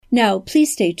Now,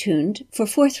 please stay tuned for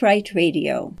Forthright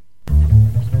Radio.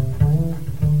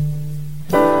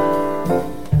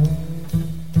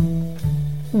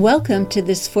 Welcome to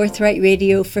this Forthright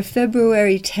Radio for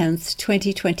February 10th,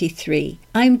 2023.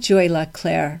 I'm Joy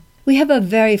LaClaire. We have a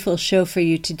very full show for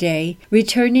you today.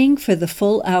 Returning for the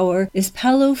full hour is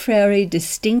Paulo Freire,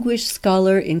 Distinguished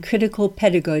Scholar in Critical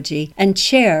Pedagogy and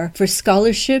Chair for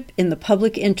Scholarship in the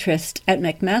Public Interest at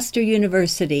McMaster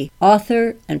University,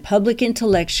 author and public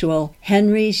intellectual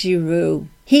Henry Giroux.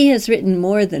 He has written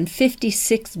more than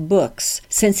 56 books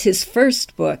since his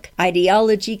first book,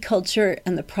 Ideology, Culture,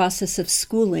 and the Process of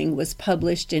Schooling, was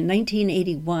published in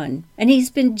 1981. And he's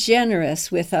been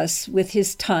generous with us with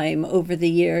his time over the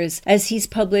years, as he's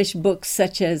published books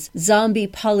such as Zombie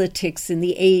Politics in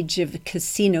the Age of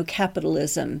Casino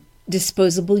Capitalism,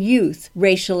 Disposable Youth,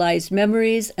 Racialized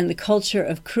Memories and the Culture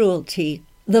of Cruelty,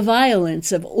 The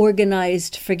Violence of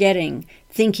Organized Forgetting,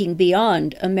 Thinking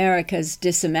Beyond America's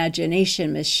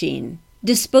Disimagination Machine,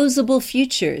 Disposable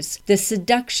Futures, The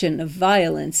Seduction of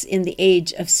Violence in the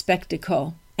Age of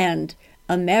Spectacle, and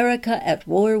America at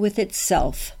War with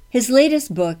Itself. His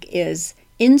latest book is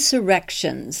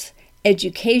Insurrections,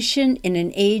 Education in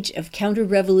an Age of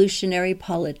Counter-Revolutionary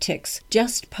Politics,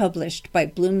 just published by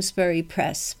Bloomsbury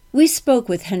Press. We spoke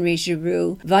with Henry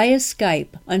Giroux via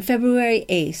Skype on February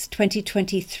 8,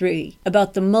 2023,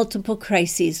 about the multiple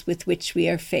crises with which we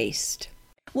are faced.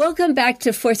 Welcome back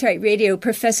to Forthright Radio,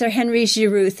 Professor Henry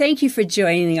Giroux. Thank you for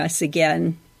joining us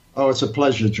again. Oh, it's a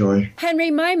pleasure, Joy.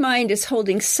 Henry, my mind is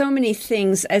holding so many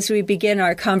things as we begin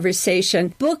our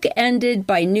conversation. Book ended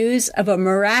by news of a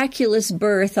miraculous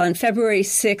birth on February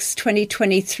 6,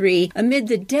 2023, amid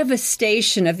the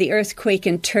devastation of the earthquake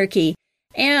in Turkey,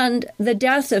 and the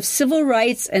death of civil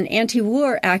rights and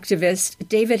anti-war activist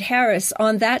David Harris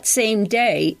on that same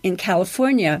day in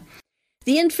California.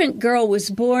 The infant girl was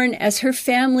born as her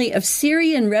family of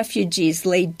Syrian refugees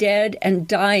lay dead and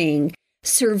dying,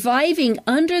 surviving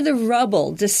under the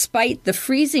rubble despite the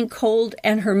freezing cold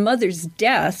and her mother's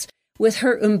death with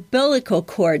her umbilical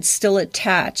cord still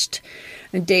attached.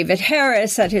 David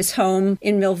Harris at his home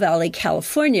in Mill Valley,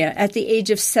 California, at the age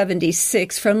of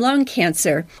 76 from lung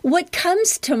cancer. What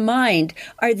comes to mind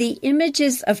are the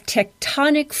images of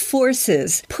tectonic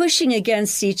forces pushing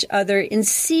against each other in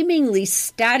seemingly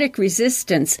static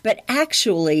resistance, but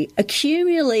actually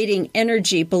accumulating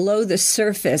energy below the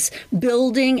surface,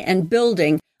 building and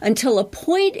building until a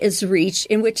point is reached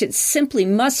in which it simply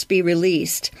must be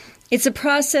released. It's a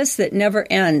process that never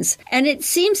ends. And it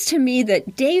seems to me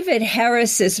that David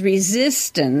Harris's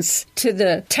resistance to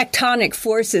the tectonic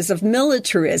forces of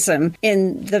militarism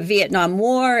in the Vietnam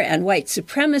War and white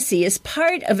supremacy is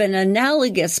part of an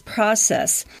analogous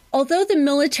process. Although the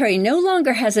military no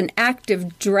longer has an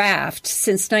active draft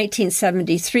since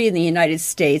 1973 in the United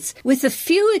States, with a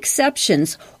few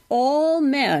exceptions, all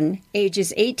men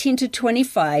ages 18 to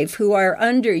 25 who are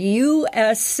under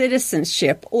U.S.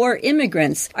 citizenship or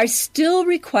immigrants are still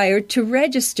required to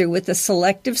register with the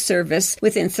Selective Service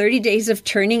within 30 days of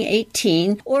turning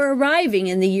 18 or arriving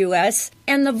in the U.S.,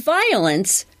 and the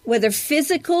violence, whether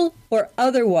physical or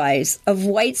otherwise, of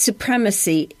white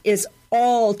supremacy is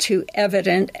all too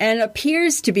evident and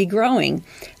appears to be growing,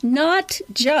 not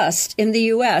just in the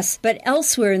U.S., but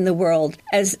elsewhere in the world,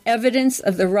 as evidence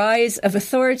of the rise of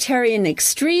authoritarian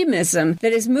extremism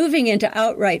that is moving into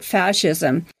outright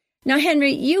fascism. Now,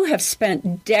 Henry, you have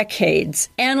spent decades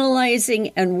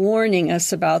analyzing and warning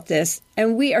us about this,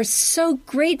 and we are so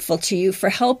grateful to you for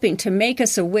helping to make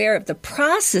us aware of the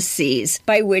processes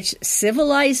by which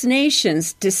civilized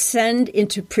nations descend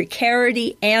into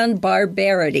precarity and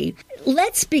barbarity.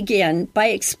 Let's begin by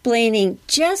explaining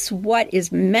just what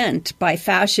is meant by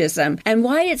fascism and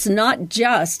why it's not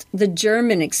just the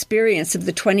German experience of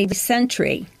the 20th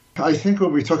century. I think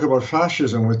when we talk about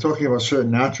fascism, we're talking about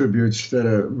certain attributes that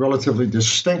are relatively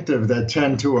distinctive that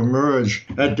tend to emerge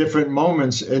at different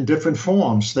moments in different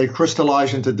forms. They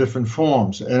crystallize into different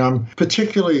forms. And I'm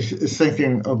particularly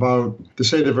thinking about, to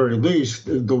say the very least,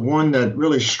 the one that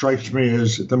really strikes me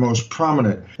as the most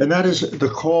prominent. And that is the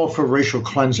call for racial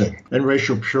cleansing and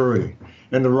racial purity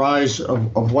and the rise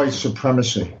of white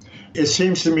supremacy. It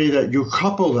seems to me that you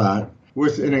couple that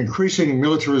with an increasing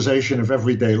militarization of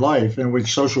everyday life in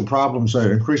which social problems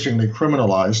are increasingly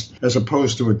criminalized as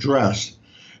opposed to addressed.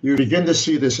 You begin to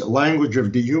see this language of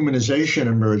dehumanization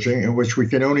emerging in which we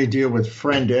can only deal with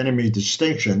friend-enemy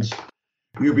distinctions.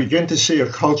 You begin to see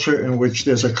a culture in which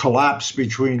there's a collapse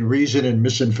between reason and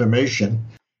misinformation.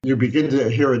 You begin to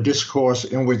hear a discourse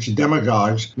in which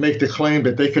demagogues make the claim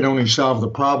that they can only solve the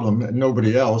problem and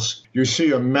nobody else. You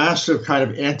see a massive kind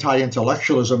of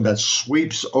anti-intellectualism that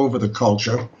sweeps over the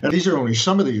culture. And these are only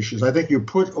some of the issues. I think you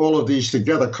put all of these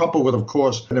together, coupled with, of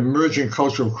course, an emerging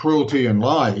culture of cruelty and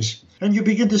lies, and you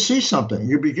begin to see something.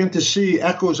 You begin to see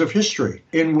echoes of history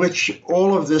in which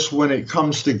all of this, when it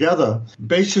comes together,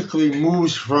 basically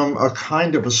moves from a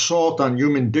kind of assault on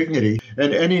human dignity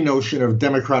and any notion of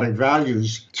democratic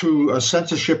values to a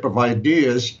censorship of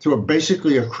ideas, to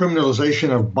basically a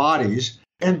criminalization of bodies.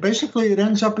 And basically it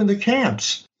ends up in the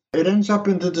camps. It ends up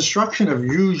in the destruction of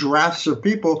huge rafts of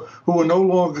people who are no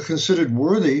longer considered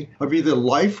worthy of either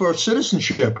life or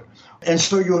citizenship. And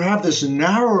so you have this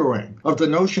narrowing of the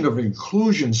notion of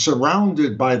inclusion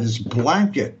surrounded by this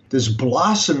blanket, this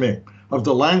blossoming of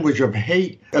the language of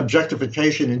hate,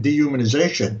 objectification, and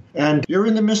dehumanization. And you're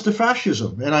in the midst of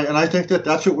fascism. And I think that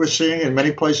that's what we're seeing in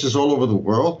many places all over the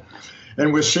world.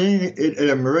 And we're seeing it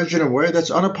emerge in a way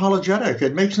that's unapologetic.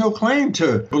 It makes no claim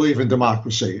to believe in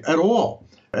democracy at all.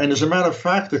 And as a matter of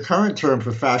fact, the current term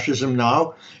for fascism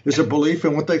now is a belief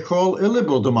in what they call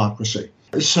illiberal democracy.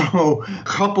 So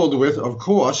coupled with, of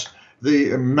course,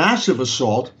 the massive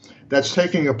assault that's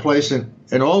taking place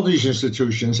in all these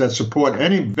institutions that support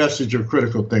any vestige of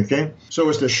critical thinking, so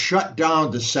as to shut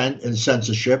down dissent and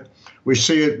censorship. We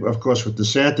see it, of course, with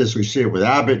DeSantis. We see it with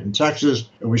Abbott in Texas,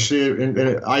 and we see it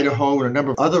in Idaho and a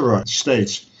number of other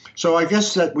states. So I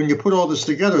guess that when you put all this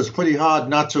together, it's pretty hard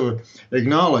not to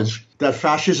acknowledge that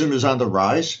fascism is on the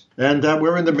rise and that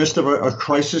we're in the midst of a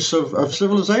crisis of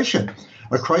civilization,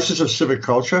 a crisis of civic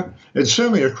culture, and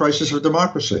certainly a crisis of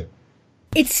democracy.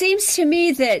 It seems to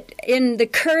me that in the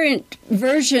current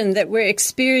version that we're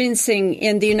experiencing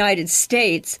in the United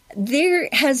States, there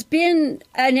has been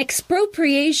an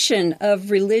expropriation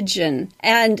of religion,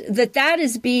 and that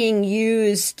is being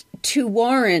used to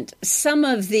warrant some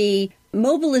of the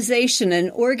mobilization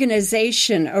and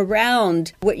organization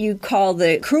around what you call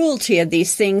the cruelty of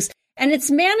these things. And it's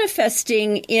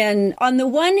manifesting in, on the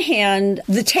one hand,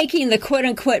 the taking the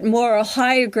quote-unquote moral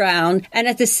high ground, and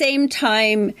at the same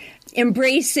time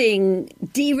embracing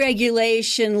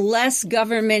deregulation, less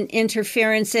government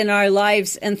interference in our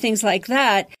lives, and things like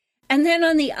that. And then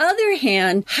on the other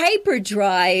hand,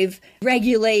 hyperdrive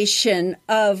regulation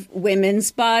of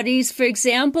women's bodies, for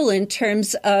example, in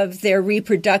terms of their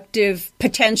reproductive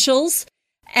potentials.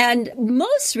 And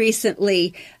most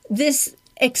recently, this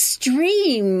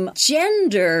extreme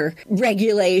gender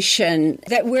regulation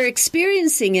that we're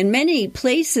experiencing in many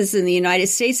places in the United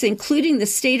States, including the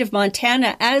state of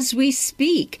Montana as we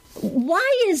speak.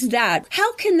 Why is that?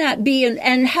 How can that be?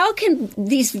 And how can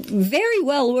these very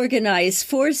well-organized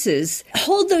forces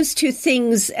hold those two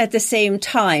things at the same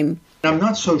time? I'm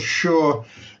not so sure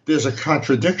there's a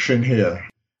contradiction here.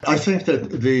 I think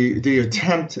that the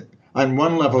attempt on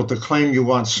one level to claim you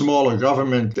want smaller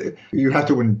government, you have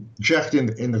to inject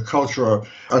in the culture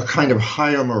a kind of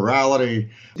higher morality.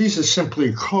 These are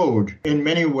simply code in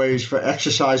many ways for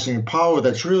exercising power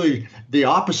that's really the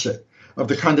opposite of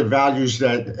the kind of values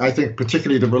that I think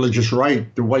particularly the religious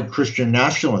right, the white Christian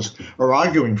nationalists, are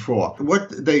arguing for.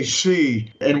 What they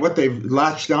see and what they've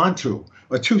latched onto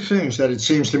are two things that it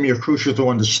seems to me are crucial to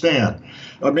understand,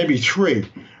 or maybe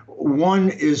three. One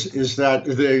is that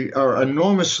they are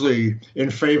enormously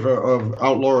in favor of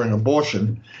outlawing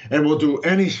abortion and will do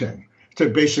anything to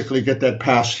basically get that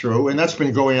passed through. And that's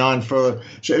been going on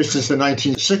since the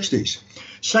 1960s.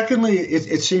 Secondly,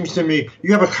 it seems to me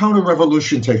you have a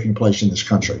counter-revolution taking place in this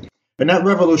country. And that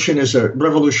revolution is a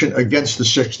revolution against the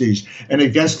 60s and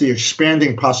against the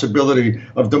expanding possibility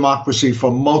of democracy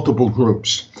for multiple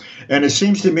groups. And it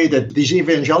seems to me that these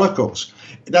evangelicals,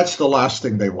 that's the last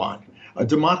thing they want. A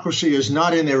democracy is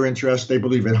not in their interest. They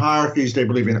believe in hierarchies. They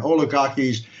believe in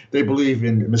oligarchies. They believe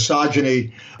in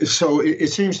misogyny. So it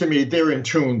seems to me they're in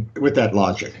tune with that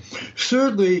logic.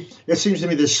 Thirdly, it seems to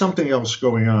me there's something else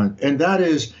going on, and that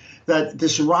is that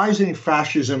this rising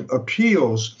fascism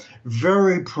appeals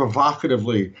very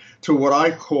provocatively to what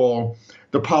I call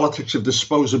the politics of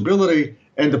disposability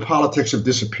and the politics of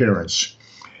disappearance.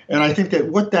 And I think that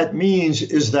what that means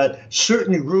is that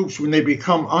certain groups, when they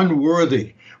become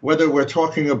unworthy, whether we're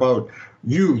talking about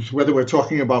youth, whether we're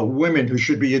talking about women who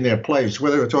should be in their place,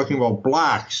 whether we're talking about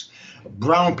blacks,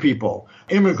 brown people,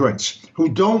 immigrants who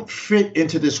don't fit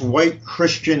into this white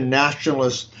Christian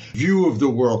nationalist view of the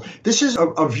world. This is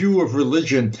a view of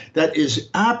religion that is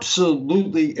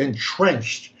absolutely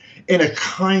entrenched in a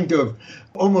kind of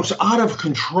almost out of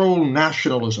control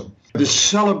nationalism. this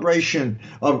celebration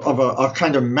of a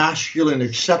kind of masculine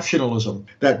exceptionalism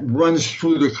that runs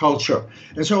through the culture.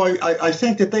 And so I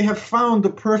think that they have found the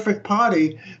perfect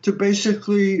party to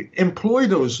basically employ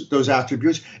those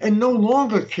attributes and no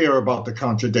longer care about the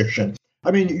contradiction. I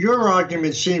mean, your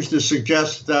argument seems to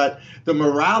suggest that the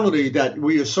morality that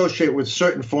we associate with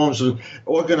certain forms of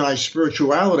organized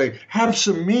spirituality have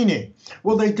some meaning.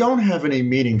 Well, they don't have any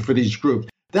meaning for these groups.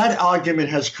 That argument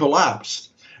has collapsed.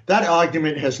 That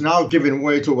argument has now given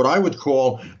way to what I would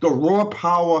call the raw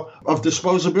power of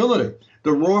disposability,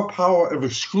 the raw power of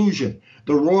exclusion,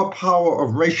 the raw power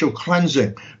of racial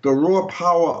cleansing, the raw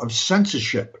power of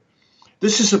censorship.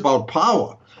 This is about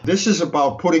power. This is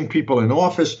about putting people in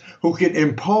office who can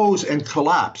impose and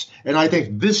collapse. And I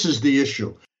think this is the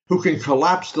issue, who can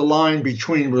collapse the line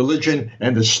between religion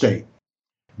and the state.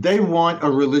 They want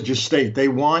a religious state. They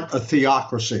want a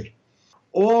theocracy.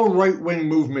 All right-wing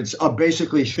movements are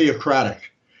basically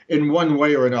theocratic in one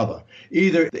way or another,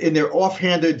 either in their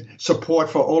offhanded support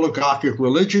for oligarchic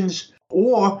religions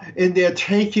or in their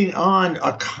taking on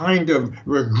a kind of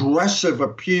regressive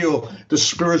appeal to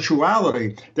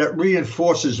spirituality that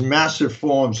reinforces massive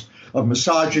forms of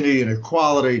misogyny,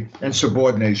 inequality, and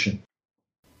subordination.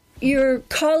 You're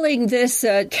calling this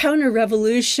a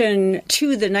counter-revolution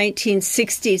to the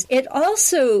 1960s. It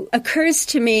also occurs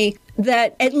to me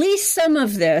that at least some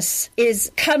of this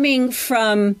is coming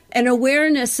from an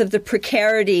awareness of the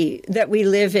precarity that we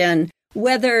live in,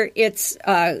 whether it's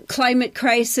a climate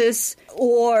crisis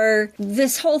or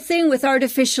this whole thing with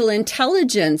artificial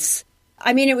intelligence.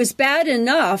 I mean, it was bad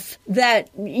enough that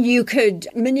you could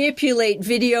manipulate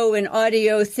video and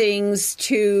audio things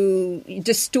to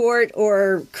distort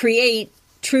or create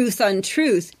truth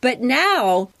untruth. But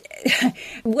now,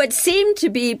 what seemed to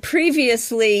be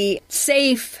previously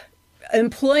safe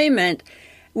employment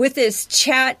with this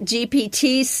chat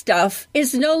GPT stuff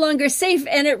is no longer safe.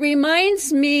 And it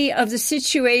reminds me of the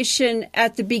situation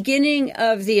at the beginning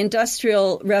of the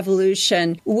Industrial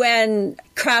Revolution when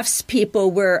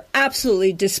craftspeople were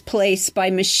absolutely displaced by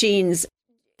machines.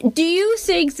 Do you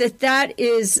think that that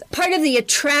is part of the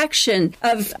attraction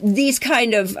of these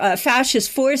kind of fascist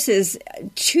forces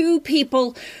to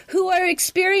people who are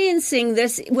experiencing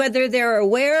this, whether they're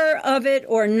aware of it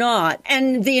or not?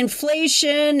 And the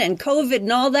inflation and COVID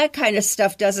and all that kind of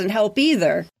stuff doesn't help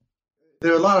either.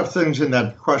 There are a lot of things in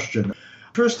that question.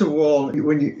 First of all,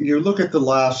 when you look at the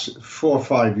last 4 or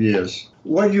 5 years,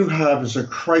 what you have is a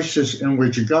crisis in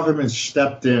which government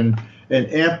stepped in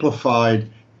and amplified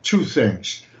two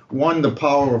things. One, the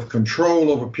power of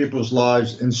control over people's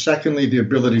lives, and secondly, the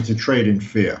ability to trade in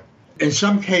fear. In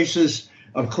some cases,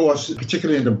 of course,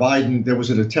 particularly under Biden, there was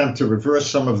an attempt to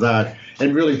reverse some of that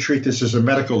and really treat this as a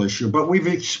medical issue. But we've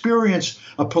experienced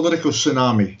a political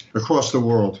tsunami across the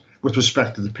world with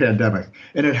respect to the pandemic,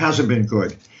 and it hasn't been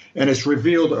good. And it's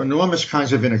revealed enormous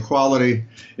kinds of inequality.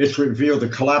 It's revealed the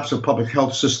collapse of public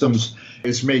health systems.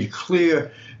 It's made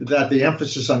clear that the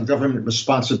emphasis on government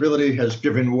responsibility has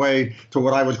given way to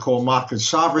what I would call market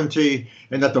sovereignty,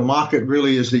 and that the market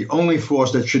really is the only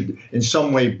force that should in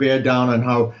some way bear down on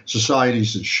how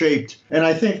societies are shaped. And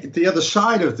I think the other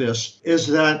side of this is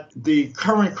that the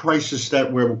current crisis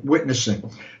that we're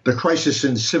witnessing, the crisis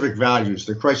in civic values,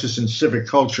 the crisis in civic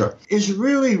culture, is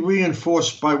really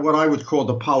reinforced by what I would call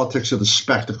the politics of the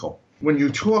spectacle. When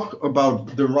you talk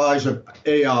about the rise of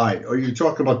AI, or you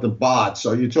talk about the bots,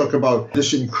 or you talk about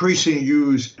this increasing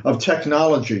use of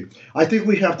technology, I think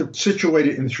we have to situate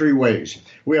it in three ways.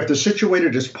 We have to situate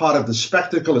it as part of the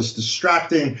spectacle. It's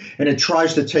distracting, and it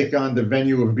tries to take on the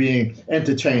venue of being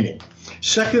entertaining.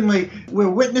 Secondly, we're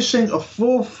witnessing a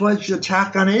full-fledged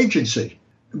attack on agency.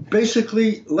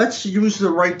 Basically, let's use the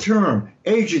right term,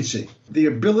 agency, the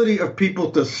ability of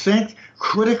people to think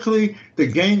critically, to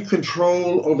gain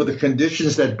control over the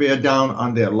conditions that bear down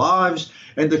on their lives,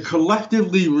 and to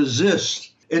collectively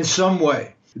resist in some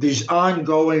way these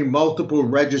ongoing multiple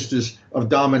registers of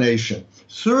domination.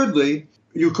 Thirdly,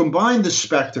 you combine the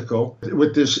spectacle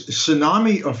with this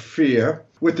tsunami of fear,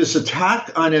 with this attack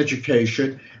on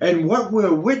education, and what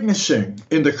we're witnessing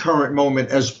in the current moment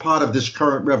as part of this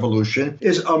current revolution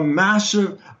is a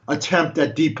massive attempt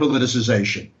at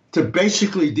depoliticization, to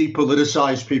basically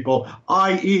depoliticize people,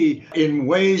 i.e. in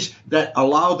ways that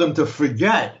allow them to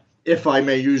forget, if I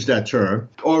may use that term,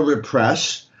 or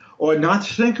repress, or not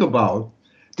think about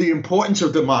the importance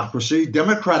of democracy,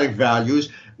 democratic values,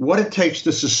 what it takes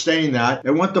to sustain that,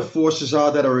 and what the forces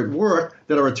are that are at work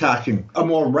that are attacking a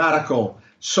more radical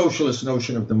socialist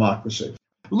notion of democracy.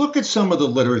 Look at some of the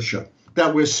literature.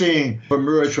 that we're seeing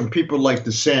emerge from people like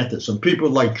DeSantis and people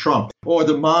like Trump or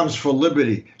the Moms for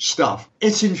Liberty stuff.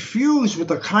 It's infused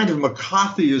with a kind of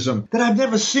McCarthyism that I've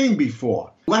never seen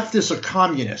before. Leftists are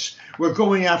communists. We're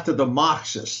going after the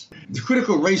Marxists. The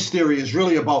critical race theory is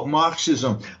really about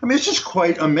Marxism. I mean, it's just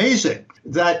quite amazing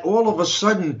that all of a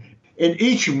sudden in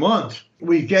each month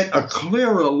we get a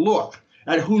clearer look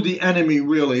at who the enemy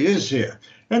really is here.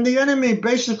 And the enemy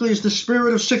basically is the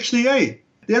spirit of 68.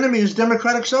 The enemy is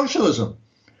democratic socialism.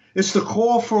 It's the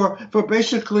call for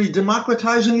basically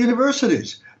democratizing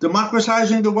universities,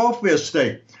 democratizing the welfare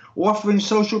state, offering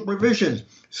social provisions,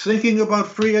 thinking about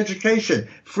free education,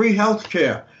 free health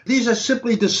care. These are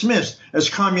simply dismissed as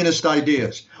communist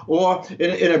ideas, or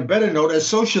in a better note, as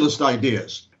socialist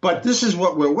ideas. But this is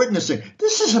what we're witnessing.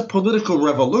 This is a political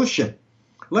revolution.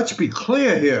 Let's be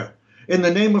clear here, in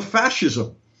the name of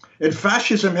fascism. And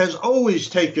fascism has always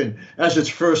taken as its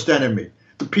first enemy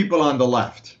the people on the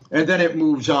left. And then it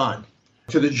moves on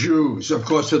to the Jews, of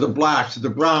course, to the blacks, to the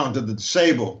brown, to the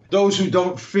disabled, those who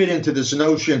don't fit into this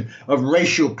notion of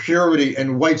racial purity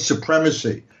and white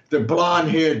supremacy, the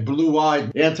blonde-haired,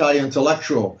 blue-eyed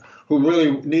anti-intellectual who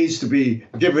really needs to be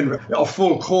given a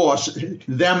full course,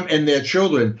 them and their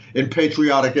children, in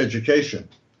patriotic education.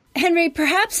 Henry,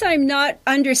 perhaps I'm not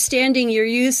understanding your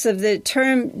use of the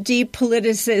term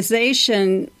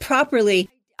depoliticization properly.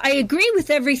 I agree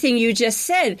with everything you just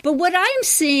said, but what I'm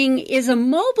seeing is a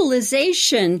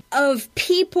mobilization of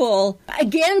people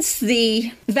against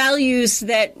the values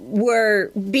that were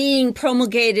being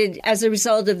promulgated as a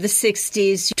result of the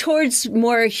 60s towards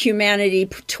more humanity,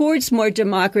 towards more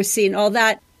democracy and all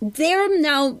that. They're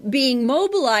now being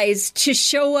mobilized to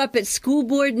show up at school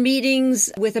board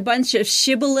meetings with a bunch of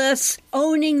shibboleths,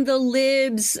 owning the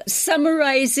libs,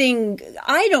 summarizing,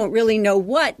 I don't really know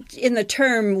what, in the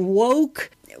term woke.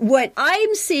 What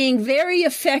I'm seeing very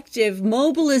effective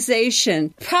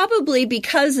mobilization, probably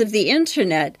because of the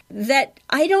internet, that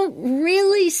I don't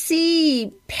really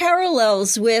see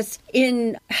parallels with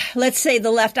in, let's say,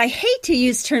 the left. I hate to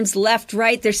use terms left,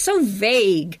 right. They're so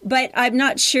vague, but I'm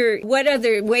not sure what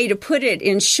other way to put it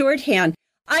in shorthand.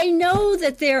 I know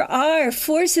that there are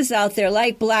forces out there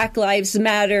like Black Lives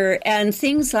Matter and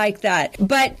things like that,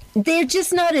 but they're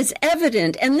just not as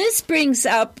evident. And this brings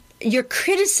up your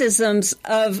criticisms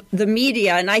of the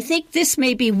media, and I think this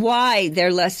may be why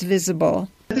they're less visible.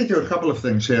 I think there are a couple of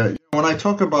things here. When I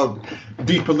talk about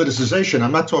depoliticization,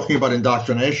 I'm not talking about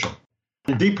indoctrination.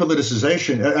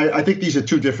 Depoliticization, I think these are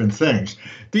two different things.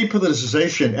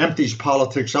 Depoliticization empties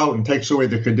politics out and takes away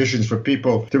the conditions for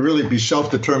people to really be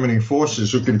self-determining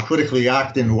forces who can critically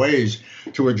act in ways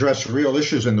to address real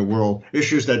issues in the world,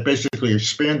 issues that basically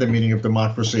expand the meaning of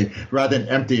democracy rather than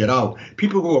empty it out.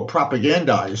 People who are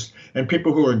propagandized and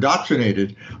people who are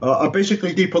indoctrinated are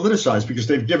basically depoliticized because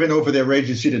they've given over their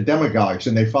agency to demagogues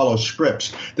and they follow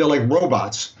scripts. They're like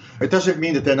robots. It doesn't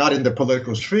mean that they're not in the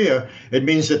political sphere. It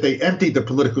means that they emptied the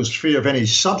political sphere of any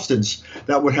substance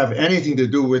that would have anything to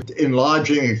do with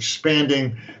enlarging,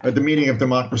 expanding the meaning of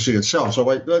democracy itself. So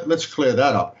let's clear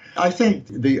that up. I think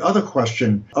the other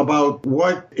question about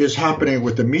what is happening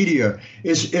with the media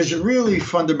is really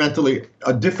fundamentally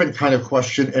a different kind of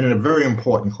question and a very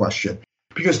important question.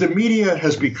 Because the media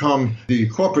has become, the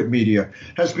corporate media,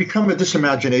 has become a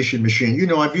disimagination machine. You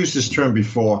know, I've used this term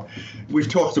before. We've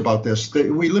talked about this.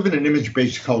 We live in an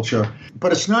image-based culture,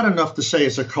 but it's not enough to say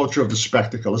it's a culture of the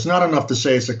spectacle. It's not enough to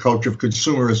say it's a culture of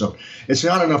consumerism. It's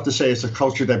not enough to say it's a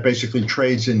culture that basically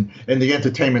trades in the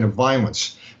entertainment of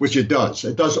violence, which it does.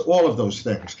 It does all of those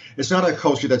things. It's not a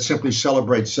culture that simply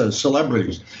celebrates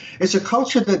celebrities. It's a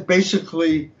culture that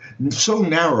basically so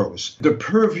narrows the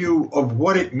purview of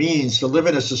what it means to live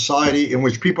in a society in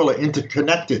which people are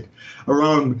interconnected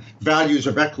around values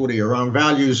of equity, around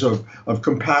values of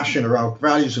compassion, around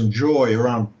values of joy,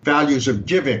 around values of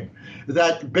giving,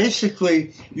 that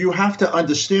basically you have to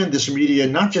understand this media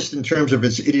not just in terms of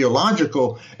its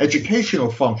ideological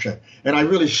educational function, and I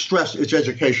really stress its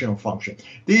educational function.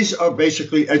 These are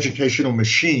basically educational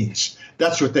machines.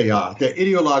 That's what they are. They're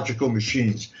ideological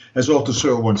machines, as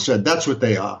Althusser once said. That's what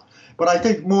they are. But I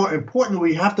think more importantly,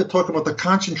 we have to talk about the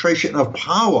concentration of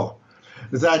power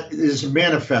that is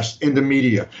manifest in the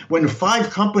media. When 5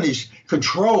 companies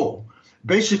control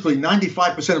basically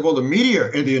 95% of all the media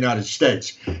in the United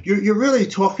States, you're really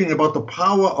talking about the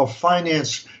power of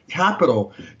finance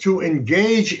capital to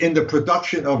engage in the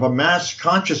production of a mass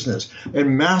consciousness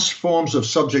and mass forms of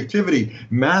subjectivity,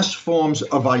 mass forms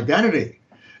of identity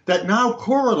that now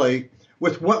correlate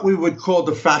with what we would call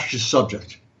the fascist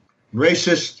subject.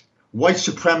 Racist, white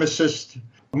supremacist,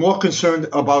 more concerned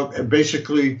about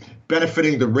basically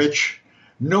benefiting the rich,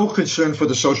 no concern for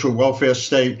the social welfare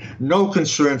state, no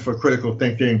concern for critical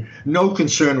thinking, no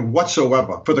concern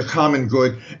whatsoever for the common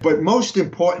good, but most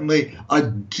importantly, a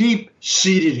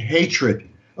deep-seated hatred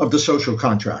of the social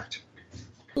contract.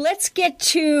 Let's get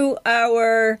to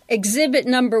our exhibit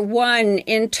number 1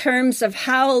 in terms of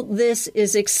how this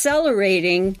is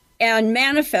accelerating and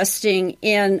manifesting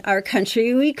in our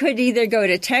country. We could either go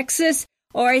to Texas,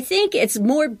 or I think it's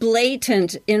more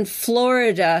blatant in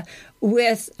Florida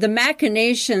with the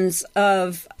machinations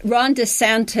of Ron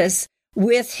DeSantis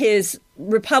with his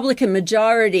Republican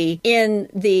majority in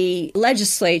the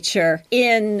legislature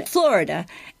in Florida.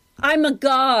 I'm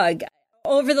agog.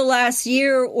 Over the last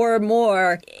year or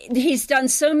more, he's done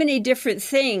so many different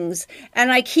things.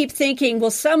 And I keep thinking, well,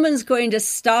 someone's going to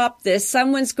stop this.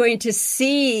 Someone's going to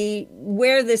see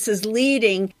where this is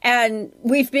leading. And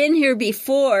we've been here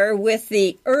before with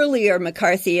the earlier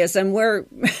McCarthyism.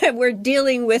 We're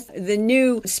dealing with the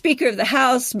new Speaker of the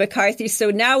House, McCarthy. So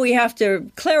now we have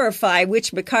to clarify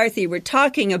which McCarthy we're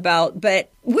talking about. But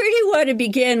where do you want to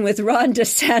begin with Ron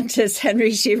DeSantis,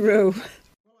 Henry Giroux?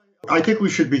 I think we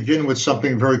should begin with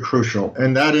something very crucial,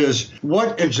 and that is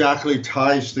what exactly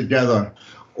ties together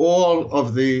all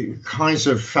of the kinds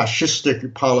of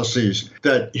fascistic policies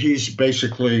that he's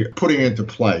basically putting into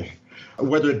play,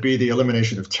 whether it be the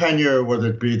elimination of tenure, whether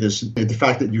it be the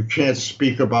fact that you can't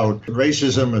speak about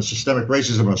racism or systemic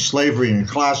racism or slavery in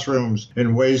classrooms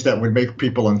in ways that would make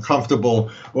people uncomfortable,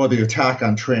 or the attack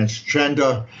on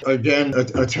transgender, again,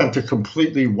 attempt to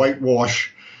completely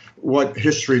whitewash what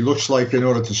history looks like in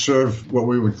order to serve what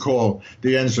we would call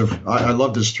the ends of, I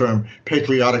love this term,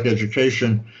 patriotic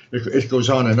education. It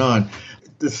goes on and on.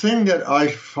 The thing that I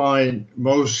find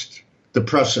most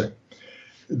depressing,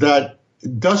 that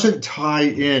doesn't tie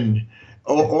in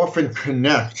or often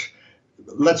connect,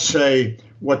 let's say,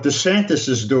 what DeSantis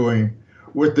is doing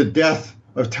with the death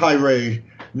of Tyre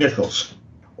Nichols,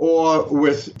 or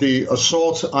with the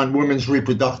assaults on women's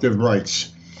reproductive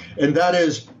rights. And that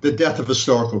is the death of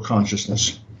historical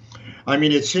consciousness. I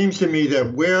mean, it seems to me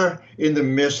that we're in the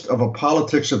midst of a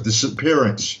politics of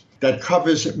disappearance that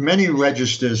covers many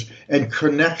registers and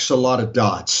connects a lot of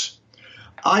dots.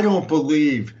 I don't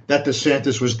believe that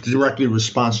DeSantis was directly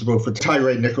responsible for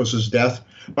Tyre Nichols' death,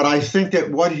 but I think that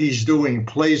what he's doing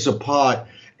plays a part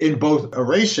in both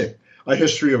erasing a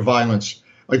history of violence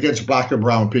against Black and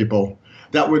brown people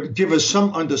that would give us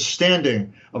some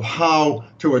understanding of how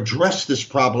to address this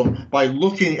problem by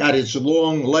looking at its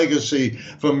long legacy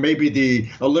from maybe the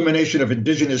elimination of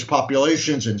indigenous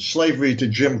populations and slavery to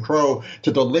Jim Crow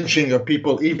to the lynching of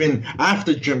people even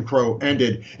after Jim Crow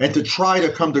ended, and to try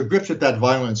to come to grips with that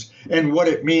violence and what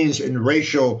it means in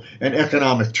racial and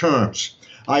economic terms.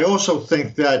 I also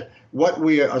think that what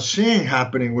we are seeing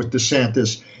happening with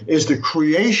DeSantis is the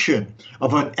creation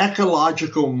of an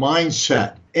ecological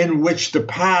mindset in which the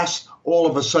past all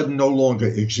of a sudden no longer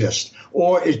exists,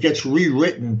 or it gets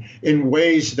rewritten in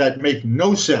ways that make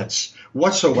no sense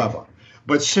whatsoever,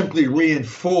 but simply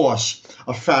reinforce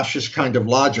a fascist kind of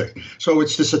logic. So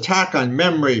it's this attack on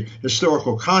memory,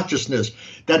 historical consciousness,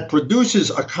 that produces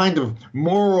a kind of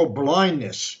moral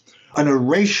blindness, an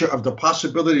erasure of the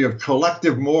possibility of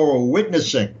collective moral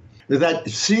witnessing, that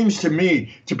seems to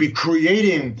me to be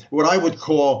creating what I would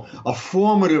call a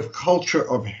formative culture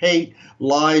of hate,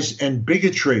 lies, and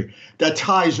bigotry that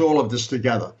ties all of this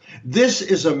together. This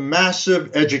is a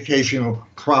massive educational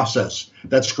process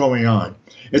that's going on.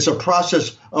 It's a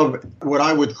process of what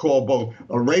I would call both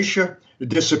erasure,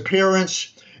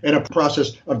 disappearance, and a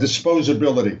process of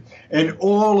disposability. And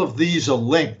all of these are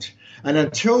linked. And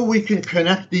until we can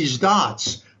connect these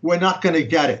dots, we're not going to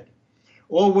get it.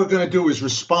 All we're going to do is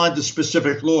respond to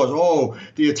specific laws. Oh,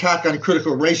 the attack on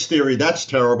critical race theory, that's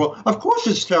terrible. Of course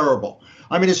it's terrible.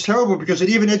 I mean, it's terrible because it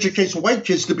even educates white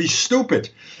kids to be stupid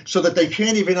so that they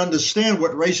can't even understand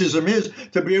what racism is,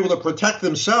 to be able to protect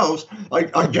themselves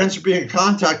against being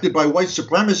contacted by white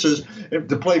supremacists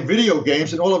to play video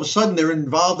games. And all of a sudden they're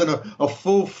involved in a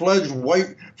full-fledged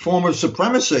white form of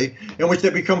supremacy in which they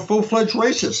become full-fledged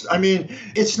racists. I mean,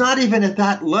 it's not even at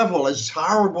that level, as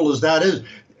horrible as that is.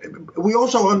 We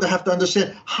also have to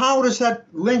understand, how does that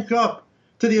link up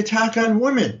to the attack on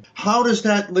women? How does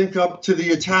that link up to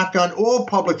the attack on all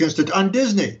public institutions, on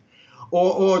Disney,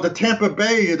 or the Tampa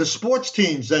Bay, the sports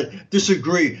teams that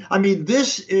disagree? I mean,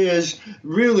 this is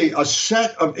really a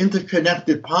set of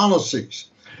interconnected policies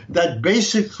that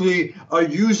basically are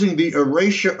using the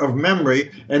erasure of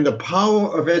memory and the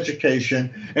power of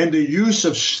education and the use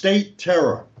of state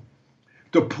terror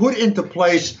to put into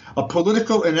place a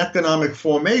political and economic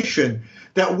formation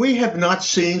that we have not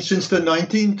seen since the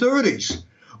 1930s,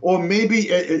 or maybe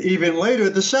even later,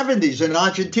 the 70s in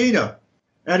Argentina.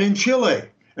 and in Chile,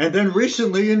 and then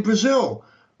recently in Brazil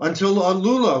until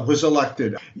Lula was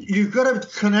elected. You've got to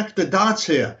connect the dots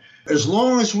here. As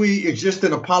long as we exist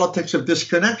in a politics of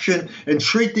disconnection and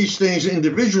treat these things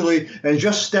individually and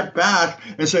just step back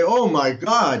and say, oh my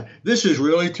God, this is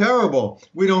really terrible,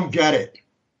 we don't get it.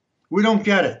 We don't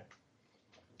get it.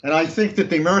 And I think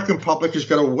that the American public has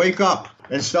got to wake up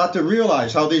and start to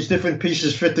realize how these different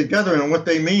pieces fit together and what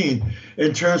they mean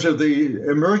in terms of the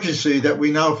emergency that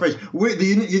we now face.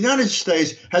 The United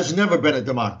States has never been a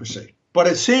democracy, but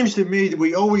it seems to me that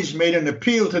we always made an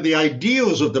appeal to the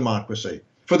ideals of democracy.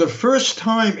 For the first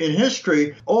time in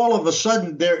history, all of a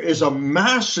sudden, there is a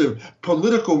massive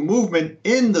political movement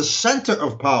in the center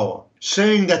of power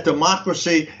saying that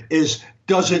democracy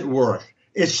doesn't work.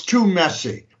 It's too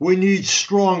messy. We need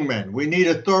strongmen. We need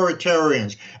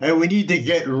authoritarians. And we need to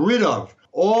get rid of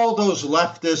all those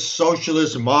leftists,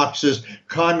 socialists, Marxists,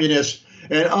 communists,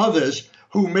 and others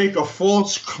who make a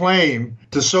false claim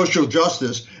to social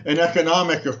justice and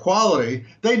economic equality.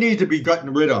 They need to be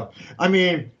gotten rid of. I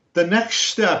mean, the next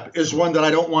step is one that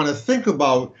I don't want to think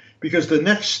about because the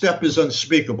next step is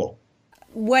unspeakable.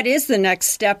 What is the next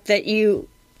step that you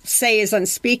say is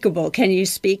unspeakable? Can you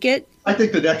speak it? I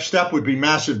think the next step would be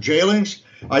massive jailings.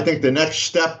 I think the next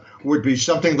step would be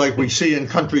something like we see in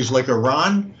countries like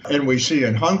Iran and we see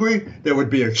in Hungary. There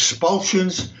would be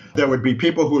expulsions. There would be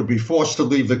people who would be forced to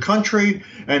leave the country.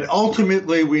 And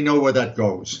ultimately, we know where that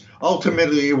goes.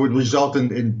 Ultimately, it would result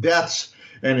in deaths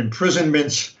and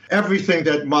imprisonments, everything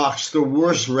that marks the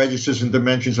worst registers and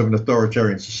dimensions of an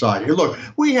authoritarian society. Look,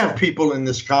 we have people in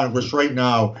this Congress right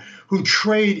now who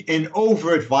trade in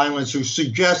overt violence, who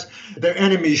suggest their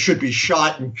enemies should be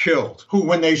shot and killed, who,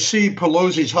 when they see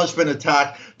Pelosi's husband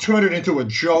attacked, turn it into a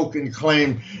joke and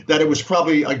claim that it was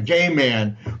probably a gay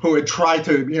man who had tried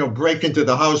to, break into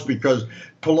the house because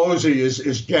Pelosi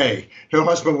is gay. Her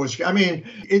husband was,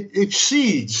 it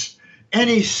exceeds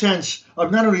any sense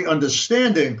of not only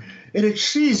understanding, it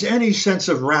exceeds any sense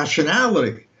of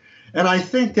rationality. And I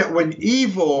think that when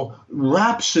evil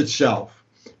wraps itself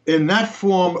in that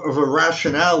form of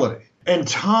irrationality and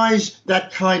ties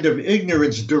that kind of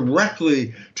ignorance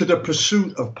directly to the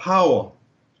pursuit of power,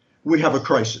 we have a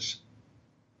crisis.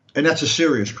 And that's a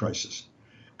serious crisis.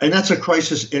 And that's a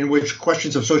crisis in which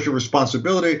questions of social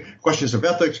responsibility, questions of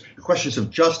ethics, questions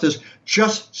of justice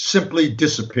just simply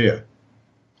disappear.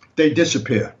 They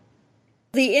disappear.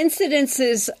 The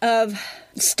incidences of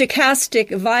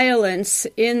stochastic violence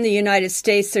in the United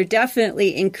States are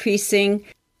definitely increasing.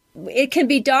 It can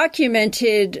be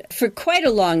documented for quite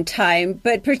a long time,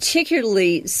 but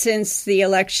particularly since the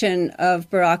election of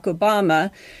Barack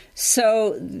Obama.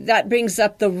 So that brings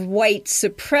up the white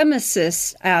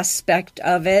supremacist aspect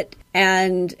of it.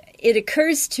 And it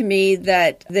occurs to me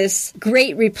that this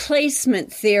great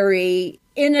replacement theory,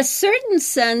 in a certain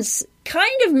sense,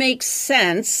 kind of makes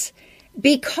sense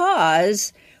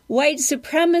because white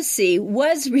supremacy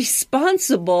was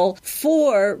responsible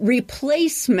for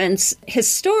replacements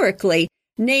historically,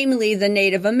 namely the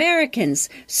Native Americans.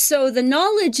 So the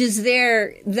knowledge is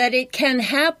there that it can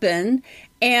happen,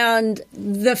 and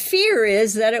the fear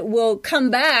is that it will come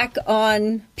back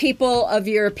on people of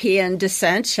European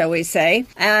descent, shall we say,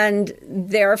 and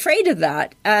they're afraid of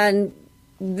that. And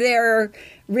their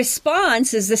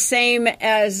response is the same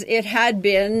as it had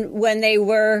been when they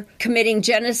were committing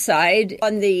genocide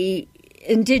on the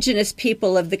indigenous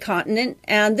people of the continent.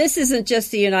 And this isn't just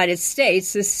the United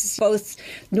States. This is both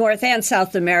North and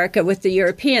South America with the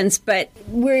Europeans. But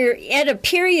we're at a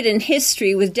period in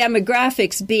history, with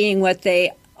demographics being what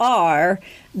they are,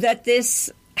 that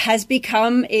this has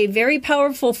become a very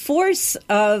powerful force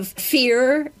of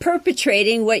fear,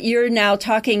 perpetrating what you're now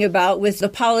talking about with the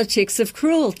politics of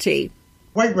cruelty.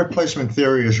 White replacement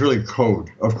theory is really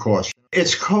code, of course.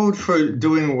 It's code for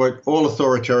doing what all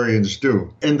authoritarians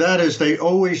do, and that is they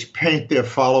always paint their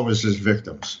followers as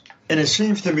victims. And it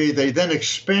seems to me they then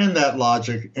expand that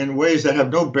logic in ways that have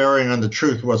no bearing on the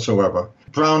truth whatsoever.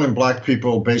 Brown and black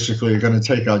people basically are going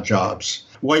to take our jobs.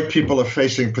 White people are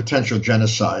facing potential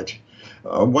genocide.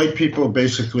 White people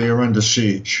basically are under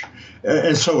siege.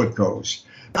 And so it goes.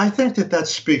 I think that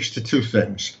speaks to two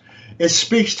things. It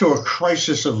speaks to a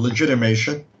crisis of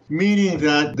legitimation, meaning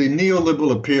that the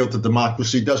neoliberal appeal to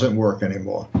democracy doesn't work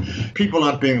anymore. People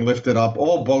aren't being lifted up.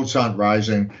 All boats aren't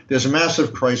rising. There's a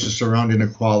massive crisis around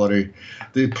inequality.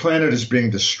 The planet is being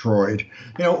destroyed.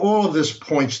 All of this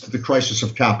points to the crisis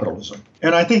of capitalism.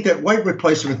 And I think that white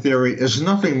replacement theory is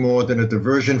nothing more than a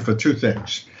diversion for two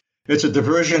things. It's a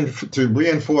diversion to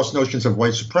reinforce notions of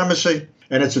white supremacy,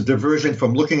 and it's a diversion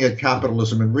from looking at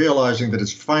capitalism and realizing that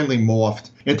it's finally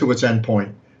morphed into its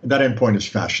endpoint, That endpoint is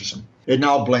fascism. It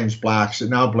now blames blacks. It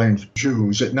now blames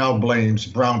Jews. It now blames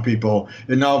brown people.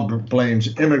 It now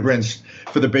blames immigrants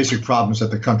for the basic problems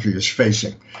that the country is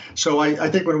facing. So I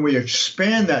think when we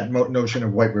expand that notion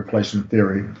of white replacement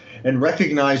theory and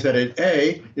recognize that it,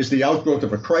 A, is the outgrowth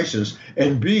of a crisis,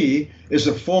 and B, is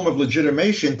a form of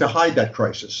legitimation to hide that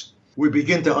crisis, we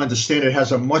begin to understand it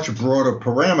has a much broader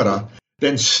parameter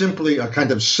than simply a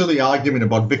kind of silly argument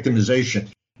about victimization.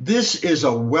 This is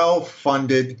a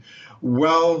well-funded,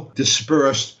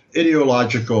 well-dispersed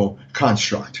ideological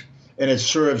construct, and it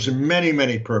serves many,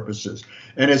 many purposes.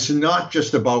 And it's not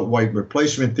just about white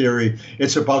replacement theory.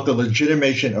 It's about the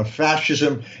legitimation of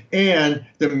fascism and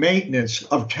the maintenance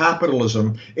of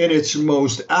capitalism in its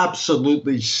most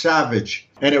absolutely savage,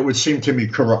 and it would seem to me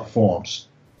corrupt forms.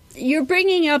 You're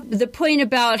bringing up the point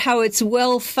about how it's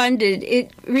well-funded.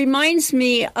 It reminds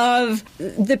me of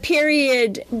the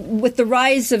period with the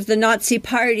rise of the Nazi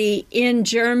Party in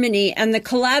Germany and the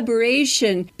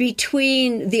collaboration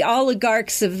between the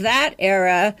oligarchs of that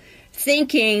era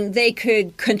thinking they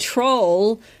could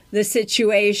control the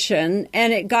situation,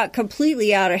 and it got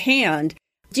completely out of hand.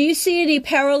 Do you see any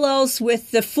parallels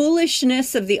with the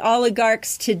foolishness of the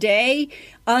oligarchs today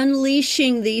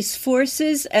unleashing these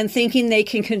forces and thinking they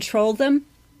can control them?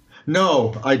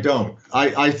 No, I don't.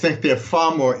 I think they're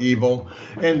far more evil,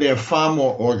 and they're far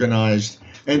more organized,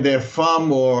 and they're far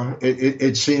more,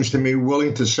 it seems to me,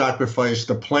 willing to sacrifice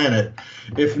the planet,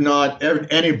 if not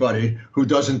anybody who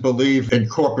doesn't believe in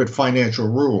corporate financial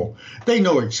rule. They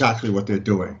know exactly what they're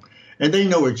doing, and they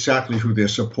know exactly who they're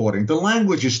supporting. The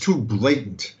language is too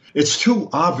blatant. It's too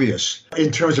obvious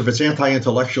in terms of its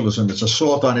anti-intellectualism, its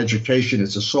assault on education,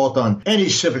 its assault on any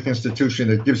civic institution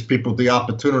that gives people the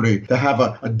opportunity to have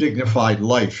a dignified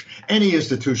life, any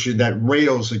institution that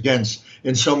rails against,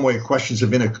 in some way, questions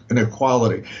of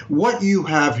inequality. What you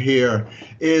have here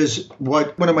is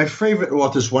what one of my favorite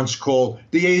authors once called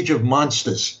the age of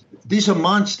monsters. These are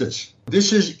monsters.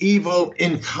 This is evil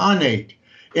incarnate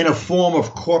in a form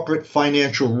of corporate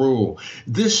financial rule.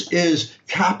 This is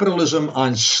capitalism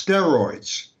on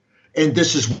steroids, and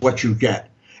this is what you get.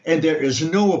 And there is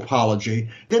no apology.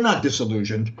 They're not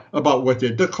disillusioned about what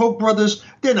they're. The Koch brothers,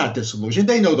 they're not disillusioned.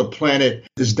 They know the planet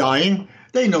is dying.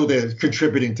 They know they're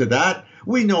contributing to that.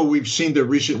 We know, we've seen the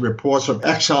recent reports of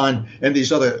Exxon and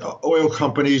these other oil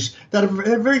companies that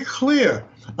are very clear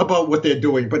about what they're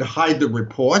doing, but hide the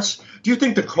reports. Do you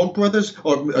think the Koch brothers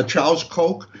or Charles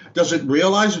Koch doesn't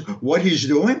realize what he's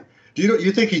doing? Do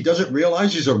you think he doesn't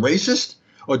realize he's a racist?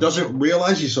 Or doesn't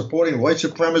realize he's supporting white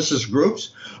supremacist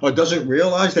groups? Or doesn't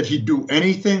realize that he'd do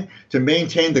anything to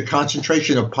maintain the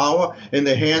concentration of power in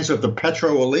the hands of the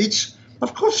petro elites?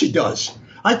 Of course he does.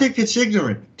 I think it's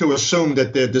ignorant to assume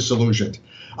that they're disillusioned.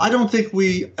 I don't think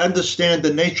we understand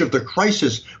the nature of the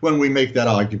crisis when we make that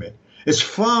argument. It's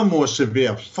far more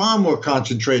severe, far more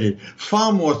concentrated,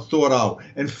 far more thought out,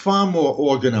 and far more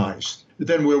organized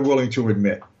than we're willing to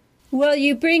admit. Well,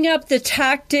 you bring up the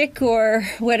tactic, or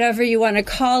whatever you want to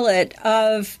call it,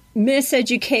 of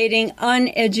miseducating,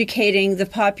 uneducating the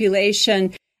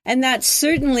population, and that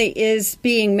certainly is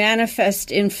being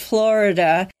manifest in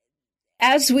Florida.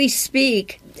 As we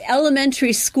speak,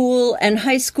 elementary school and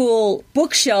high school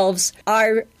bookshelves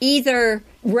are either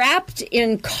wrapped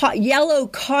in yellow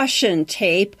caution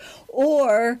tape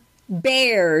or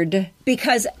bared,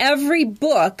 because every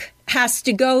book has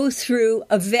to go through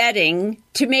a vetting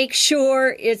to make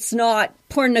sure it's not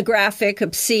pornographic,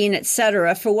 obscene,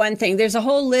 etc. For one thing, there's a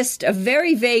whole list of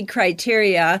very vague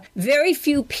criteria, very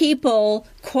few people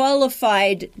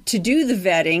qualified to do the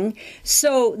vetting.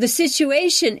 So the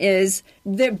situation is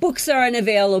that books are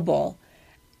unavailable.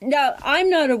 Now, I'm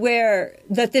not aware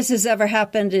that this has ever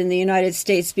happened in the United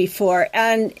States before,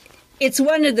 and it's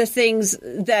one of the things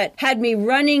that had me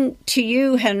running to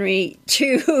you, Henry,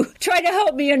 to try to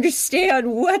help me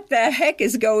understand what the heck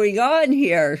is going on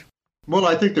here. Well,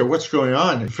 I think that what's going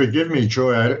on, forgive me,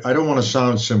 Joy, I don't want to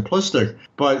sound simplistic,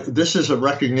 but this is a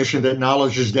recognition that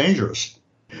knowledge is dangerous.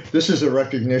 This is a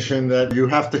recognition that you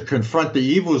have to confront the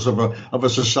evils of a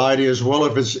society as well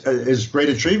as its great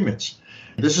achievements.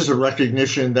 This is a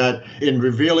recognition that in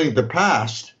revealing the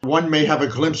past, one may have a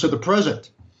glimpse of the present,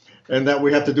 and that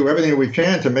we have to do everything we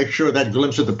can to make sure that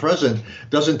glimpse of the present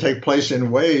doesn't take place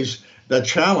in ways that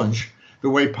challenge the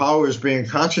way power is being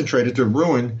concentrated to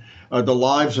ruin the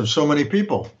lives of so many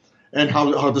people, and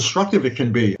how destructive it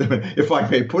can be. If I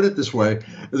may put it this way,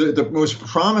 the most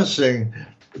promising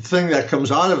thing that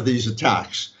comes out of these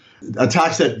attacks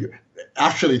that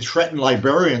actually threaten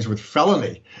librarians with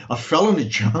a felony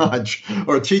charge,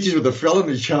 or teachers with a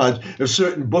felony charge if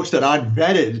certain books that aren't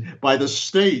vetted by the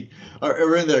state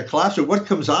are in their classroom. What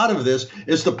comes out of this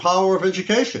is the power of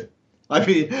education. I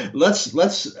mean, let's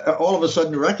all of a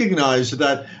sudden recognize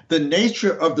that the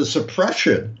nature of the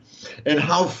suppression and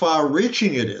how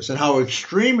far-reaching it is and how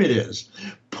extreme it is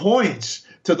points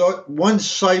to the one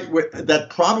site that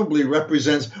probably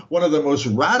represents one of the most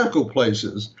radical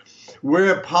places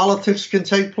where politics can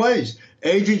take place.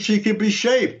 Agency can be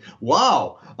shaped.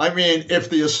 Wow. I mean, if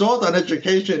the assault on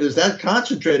education is that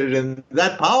concentrated and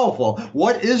that powerful,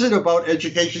 what is it about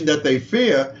education that they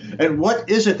fear? And what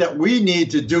is it that we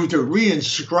need to do to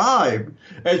reinscribe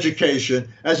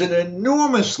education as an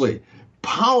enormously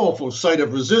powerful site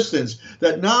of resistance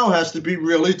that now has to be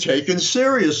really taken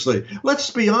seriously?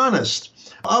 Let's be honest.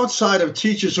 Outside of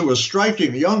teachers who are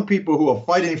striking, young people who are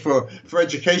fighting for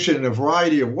education in a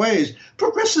variety of ways,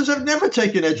 progressives have never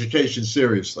taken education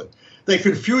seriously. They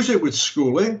confuse it with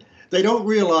schooling. They don't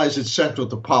realize it's central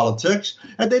to politics,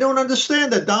 and they don't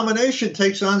understand that domination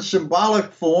takes on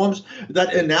symbolic forms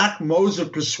that enact modes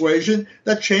of persuasion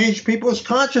that change people's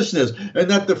consciousness, and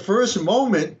that the first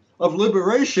moment of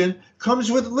liberation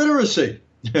comes with literacy.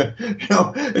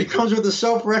 It comes with a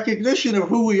self-recognition of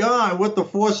who we are and what the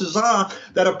forces are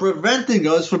that are preventing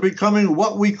us from becoming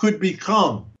what we could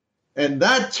become. And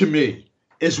that, to me,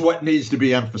 is what needs to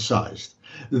be emphasized.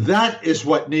 That is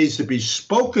what needs to be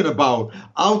spoken about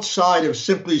outside of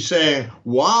simply saying,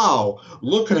 wow,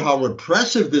 look at how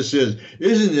repressive this is.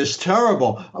 Isn't this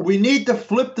terrible? We need to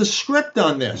flip the script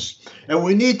on this. And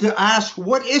we need to ask,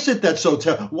 what is it that's so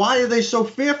terrible? Why are they so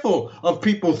fearful of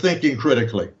people thinking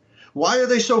critically? Why are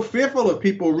they so fearful of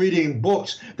people reading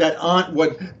books that aren't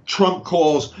what Trump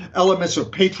calls elements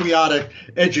of patriotic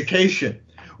education?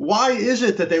 Why is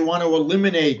it that they want to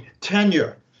eliminate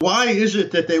tenure? Why is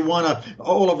it that they want to,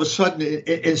 all of a sudden,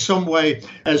 in some way,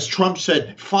 as Trump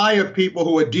said, fire people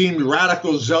who are deemed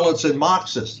radical zealots and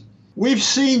Marxists? We've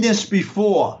seen this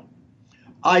before.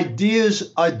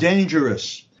 Ideas are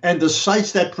dangerous, and the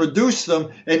sites that produce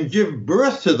them and give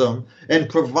birth to them and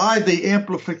provide the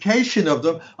amplification of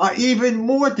them are even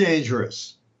more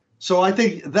dangerous. So I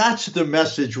think that's the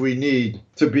message we need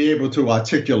to be able to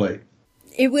articulate.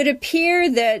 It would appear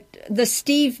that the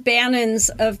Steve Bannons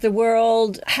of the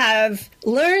world have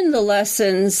learned the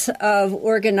lessons of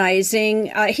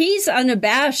organizing. He's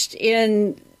unabashed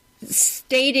in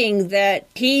stating that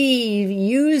he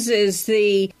uses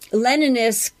the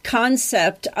Leninist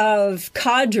concept of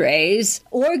cadres,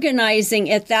 organizing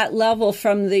at that level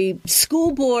from the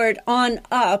school board on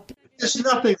up. There's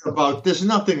nothing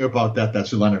about that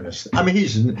that's Leninist. I mean,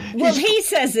 he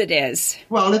says it is.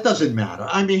 Well, it doesn't matter.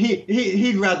 I mean,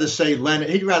 he'd rather say Lenin.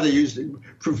 He'd rather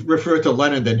refer to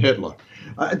Lenin than Hitler.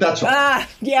 That's all.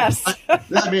 Yes.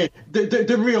 I mean,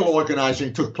 the real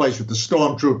organizing took place with the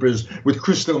stormtroopers, with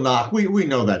Kristallnacht. We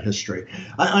know that history.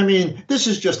 I mean, this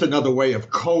is just another way of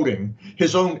coding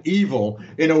his own evil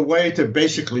in a way to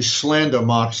basically slander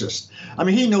Marxists. I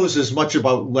mean, he knows as much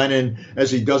about Lenin as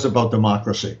he does about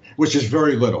democracy, which is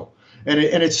very little. And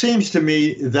it seems to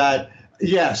me that,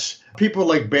 yes, people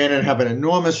like Bannon have an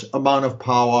enormous amount of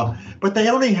power, but they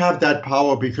only have that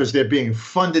power because they're being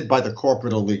funded by the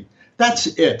corporate elite. That's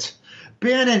it.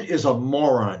 Bannon is a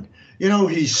moron. You know,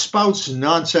 he spouts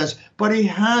nonsense, but he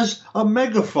has a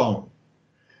megaphone.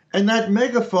 And that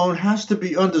megaphone has to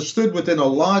be understood within a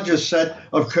larger set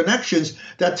of connections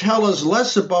that tell us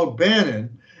less about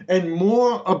Bannon and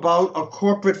more about a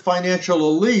corporate financial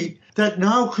elite that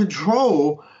now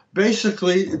control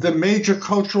basically the major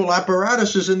cultural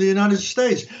apparatuses in the United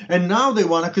States. And now they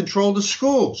want to control the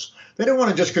schools. They don't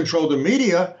want to just control the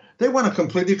media. They want to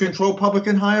completely control public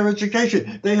and higher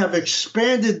education. They have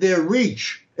expanded their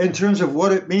reach in terms of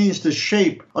what it means to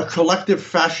shape a collective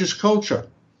fascist culture.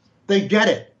 They get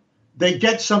it. They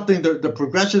get something that the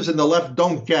progressives and the left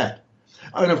don't get.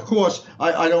 And of course,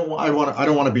 I don't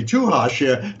want to be too harsh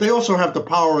here. They also have the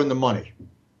power and the money,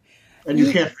 and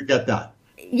you can't forget that.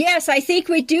 Yes, I think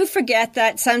we do forget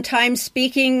that sometimes,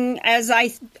 speaking as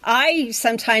I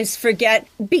sometimes forget,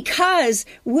 because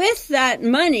with that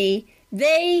money,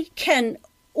 they can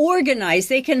organize,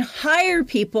 they can hire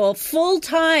people full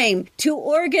time to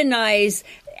organize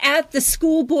at the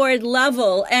school board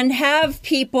level and have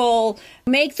people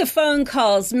make the phone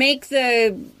calls, make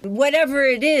the whatever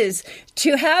it is,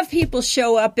 to have people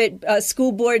show up at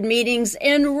school board meetings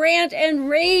and rant and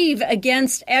rave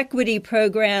against equity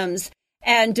programs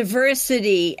and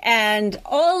diversity and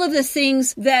all of the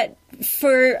things that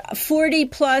for 40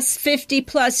 plus, 50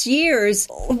 plus years,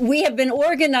 we have been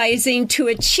organizing to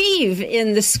achieve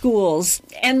in the schools.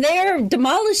 And they're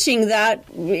demolishing that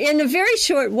in a very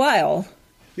short while.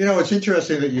 You know, it's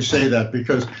interesting that you say that,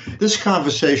 because this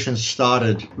conversation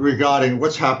started regarding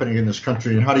what's happening in this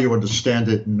country and how do you understand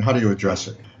it and how do you address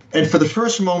it. And for the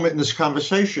first moment in this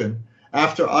conversation,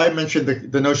 after I mentioned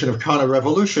the notion of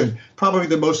counter-revolution, probably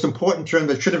the most important term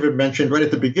that should have been mentioned right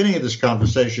at the beginning of this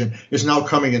conversation is now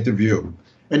coming into view,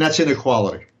 and that's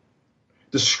inequality.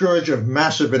 The scourge of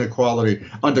massive inequality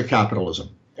under capitalism.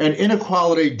 And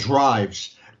inequality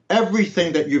drives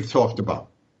everything that you've talked about,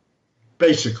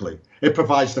 basically. It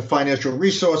provides the financial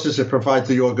resources, it provides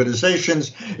the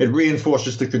organizations, it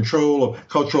reinforces the control of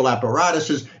cultural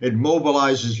apparatuses, it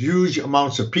mobilizes huge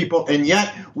amounts of people, and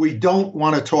yet we don't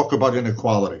want to talk about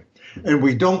inequality. And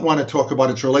we don't want to talk about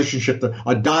its relationship to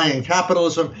a dying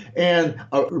capitalism and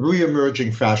a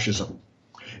re-emerging fascism.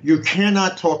 You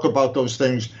cannot talk about those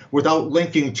things without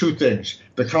linking two things,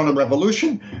 the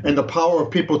counter-revolution and the power of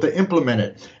people to implement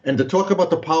it. And to talk about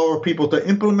the power of people to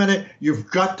implement it, you've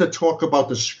got to talk about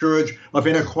the scourge of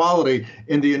inequality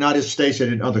in the United States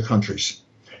and in other countries.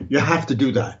 You have to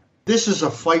do that. This is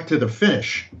a fight to the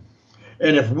finish.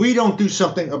 And if we don't do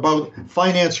something about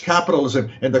finance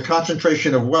capitalism and the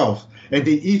concentration of wealth and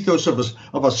the ethos of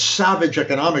a savage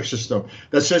economic system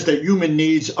that says that human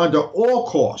needs under all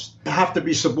costs have to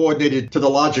be subordinated to the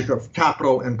logic of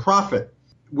capital and profit,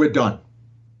 we're done.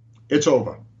 It's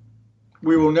over.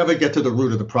 We will never get to the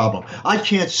root of the problem. I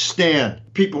can't stand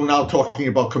people now talking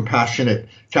about compassionate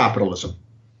capitalism.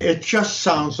 It just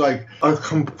sounds like a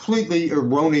completely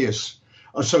erroneous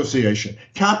association.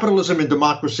 Capitalism and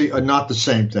democracy are not the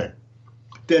same thing.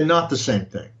 They're not the same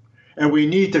thing. And we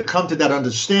need to come to that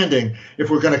understanding if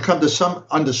we're going to come to some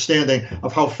understanding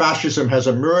of how fascism has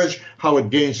emerged, how it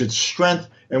gains its strength,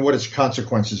 and what its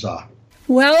consequences are.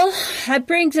 Well, that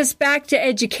brings us back to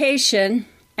education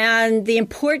and the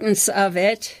importance of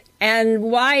it and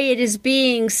why it is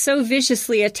being so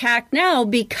viciously attacked now,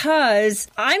 because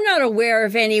I'm not aware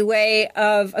of any way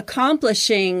of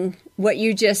accomplishing what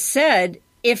you just said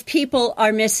if people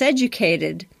are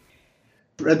miseducated.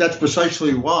 And that's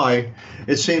precisely why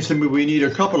it seems to me we need a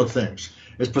couple of things.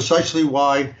 It's precisely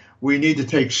why we need to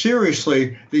take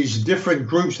seriously these different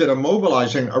groups that are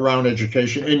mobilizing around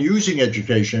education and using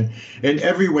education in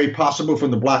every way possible, from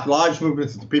the Black Lives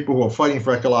Movement to the people who are fighting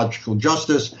for ecological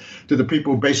justice, to the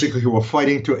people basically who are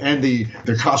fighting to end the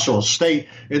carceral state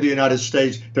in the United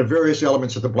States, to various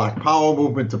elements of the Black Power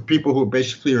movement, to people who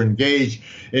basically are engaged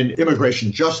in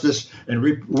immigration justice and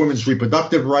women's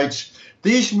reproductive rights.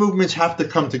 These movements have to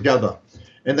come together.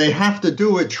 And they have to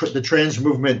do it, the trans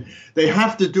movement, they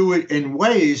have to do it in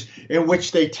ways in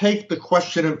which they take the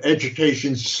question of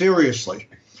education seriously.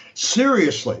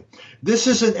 Seriously. This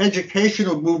is an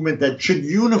educational movement that should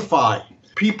unify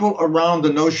people around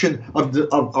the notion of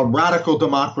a radical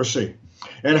democracy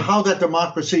and how that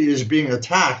democracy is being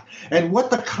attacked and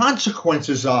what the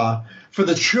consequences are for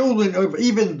the children of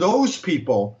even those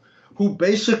people who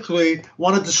basically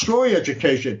want to destroy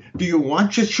education. Do you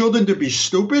want your children to be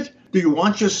stupid? Do you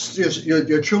want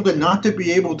your children not to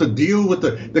be able to deal with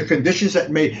the conditions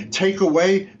that may take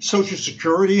away Social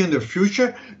Security in the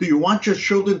future? Do you want your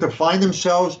children to find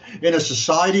themselves in a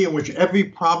society in which every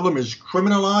problem is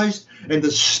criminalized and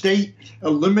the state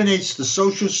eliminates the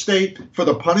social state for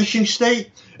the punishing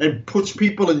state and puts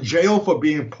people in jail for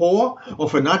being poor or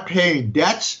for not paying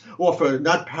debts or for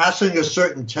not passing a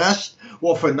certain test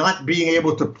or for not being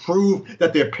able to prove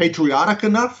that they're patriotic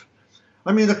enough?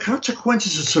 I mean, the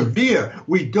consequences are severe.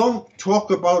 We don't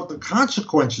talk about the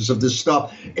consequences of this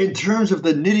stuff in terms of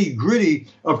the nitty-gritty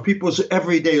of people's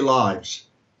everyday lives.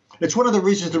 It's one of the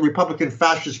reasons the Republican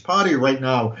Fascist Party right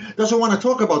now doesn't want to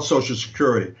talk about Social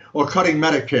Security or cutting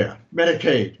Medicare,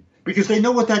 Medicaid, because they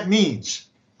know what that means.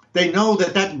 They know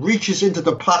that that reaches into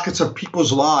the pockets of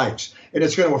people's lives, and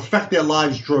it's going to affect their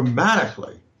lives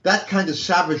dramatically. That kind of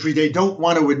savagery they don't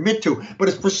want to admit to, but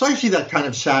it's precisely that kind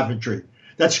of savagery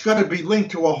that's going to be linked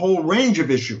to a whole range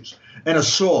of issues and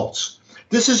assaults.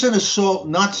 This is an assault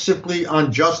not simply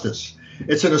on justice.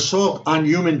 It's an assault on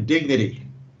human dignity.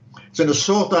 It's an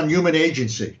assault on human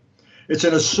agency. It's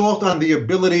an assault on the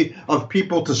ability of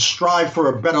people to strive for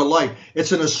a better life.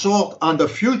 It's an assault on the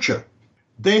future.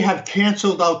 They have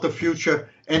canceled out the future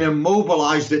and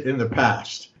immobilized it in the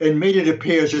past and made it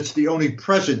appear as it's the only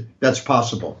present that's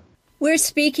possible. We're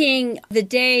speaking the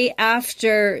day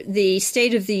after the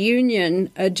State of the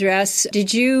Union address.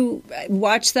 Did you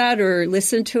watch that or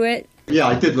listen to it? Yeah,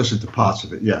 I did listen to parts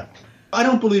of it, yeah. I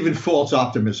don't believe in false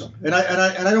optimism, and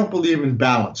I don't believe in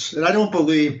balance, and I don't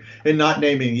believe in not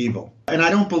naming evil, and I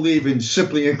don't believe in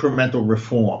simply incremental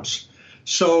reforms.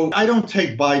 So I don't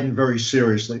take Biden very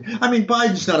seriously. I mean,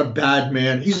 Biden's not a bad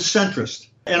man. He's a centrist.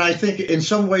 And I think in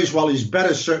some ways, while he's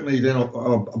better certainly than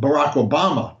Barack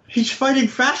Obama, he's fighting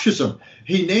fascism.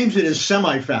 He names it as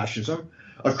semi-fascism,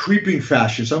 a creeping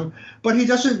fascism, but he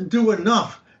doesn't do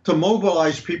enough to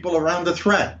mobilize people around the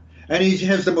threat. And he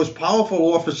has the most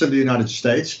powerful office in the United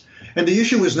States. And the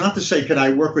issue is not to say, can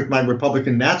I work with my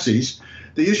Republican Nazis?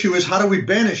 The issue is, how do we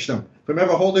banish them from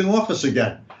ever holding office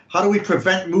again? How do we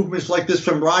prevent movements like this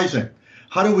from rising?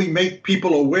 How do we make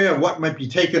people aware of what might be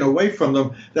taken away from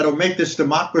them that'll make this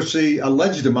democracy,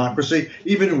 alleged democracy,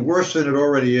 even worse than it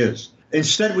already is?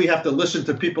 Instead, we have to listen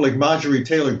to people like Marjorie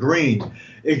Taylor Greene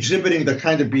exhibiting the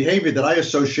kind of behavior that I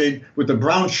associate with the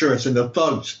brown shirts and the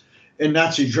thugs in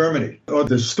Nazi Germany, or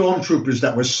the stormtroopers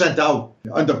that were sent out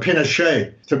under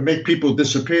Pinochet to make people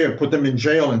disappear, put them in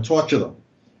jail and torture them.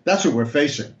 That's what we're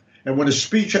facing. And when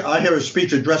I hear a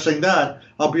speech addressing that,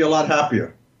 I'll be a lot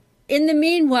happier. In the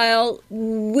meanwhile,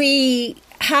 we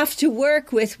have to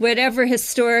work with whatever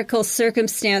historical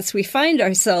circumstance we find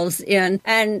ourselves in.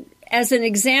 And as an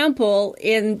example,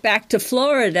 back to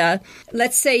Florida,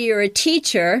 let's say you're a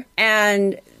teacher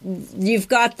and you've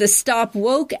got the Stop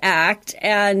Woke Act,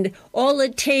 and all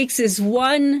it takes is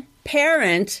one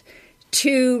parent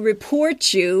to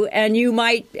report you, and you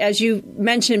might, as you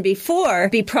mentioned before,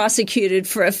 be prosecuted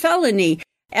for a felony.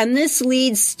 And this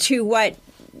leads to what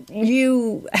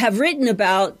you have written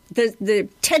about, the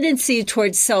tendency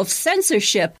towards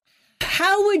self-censorship.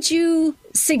 How would you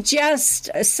suggest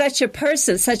such a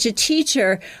person, such a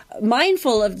teacher,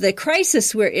 mindful of the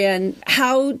crisis we're in,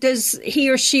 how does he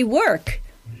or she work?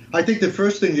 I think the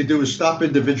first thing you do is stop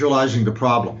individualizing the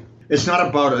problem. It's not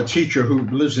about a teacher who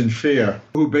lives in fear,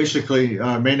 who basically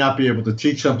may not be able to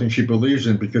teach something she believes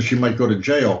in because she might go to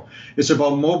jail. It's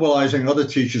about mobilizing other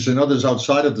teachers and others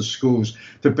outside of the schools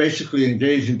to basically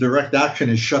engage in direct action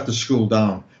and shut the school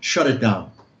down, shut it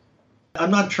down. I'm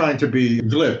not trying to be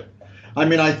glib. I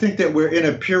mean, I think that we're in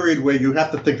a period where you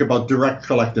have to think about direct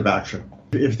collective action.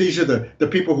 If these are the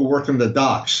people who work in the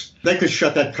docks, they could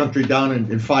shut that country down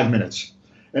in 5 minutes.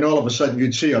 And all of a sudden,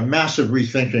 you'd see a massive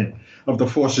rethinking of the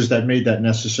forces that made that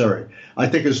necessary. I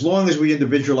think as long as we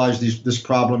individualize this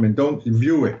problem and don't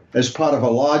view it as part of a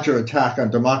larger attack on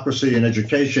democracy and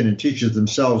education and teachers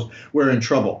themselves, we're in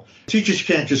trouble. Teachers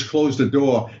can't just close the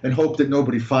door and hope that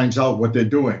nobody finds out what they're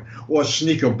doing or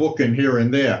sneak a book in here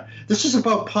and there. This is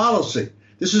about policy.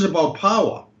 This is about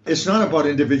power. It's not about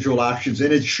individual actions,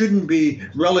 and it shouldn't be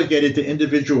relegated to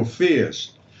individual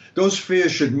fears. Those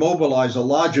fears should mobilize a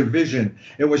larger vision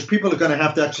in which people are going to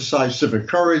have to exercise civic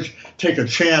courage, take a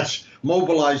chance,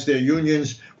 mobilize their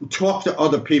unions, talk to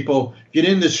other people, get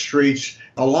in the streets,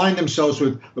 align themselves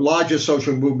with larger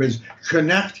social movements,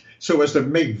 connect so as to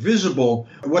make visible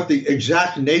what the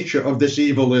exact nature of this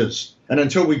evil is. And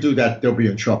until we do that, they'll be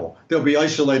in trouble. They'll be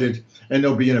isolated and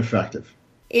they'll be ineffective.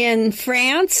 In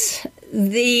France,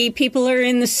 the people are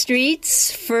in the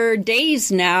streets for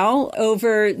days now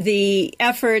over the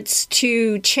efforts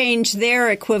to change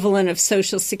their equivalent of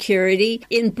Social Security.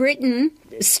 In Britain,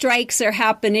 strikes are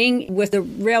happening with the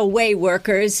railway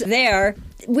workers there.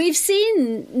 We've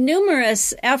seen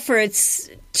numerous efforts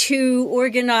to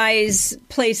organize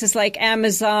places like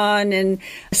Amazon and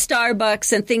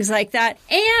Starbucks and things like that.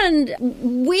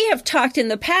 And we have talked in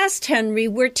the past, Henry,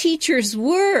 where teachers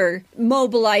were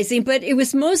mobilizing, but it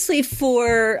was mostly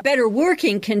for better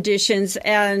working conditions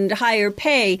and higher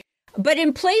pay. But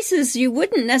in places you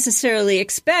wouldn't necessarily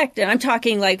expect, and I'm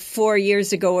talking like 4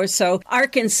 years ago or so,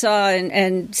 Arkansas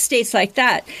and states like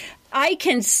that, I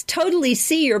can totally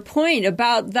see your point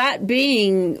about that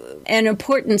being an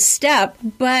important step,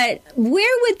 but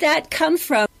where would that come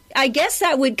from? I guess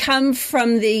that would come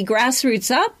from the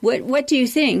grassroots up. What do you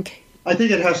think? I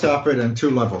think it has to operate on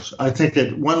two levels. I think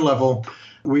at one level,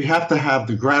 we have to have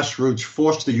the grassroots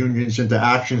force the unions into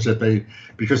actions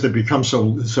because they become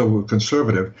so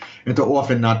conservative, into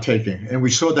often not taking. And we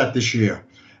saw that this year.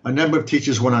 A number of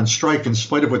teachers went on strike in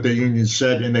spite of what their unions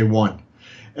said, and they won.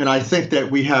 And I think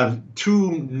that we have two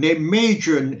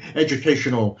major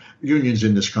educational unions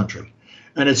in this country.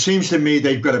 And it seems to me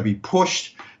they've got to be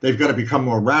pushed. They've got to become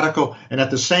more radical. And at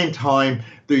the same time,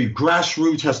 the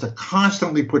grassroots has to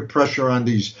constantly put pressure on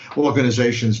these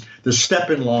organizations to step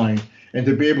in line and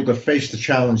to be able to face the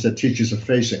challenge that teachers are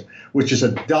facing, which is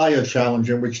a dire challenge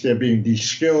in which they're being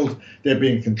de-skilled, they're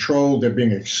being controlled, they're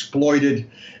being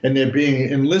exploited, and they're being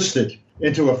enlisted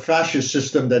into a fascist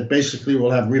system that basically will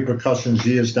have repercussions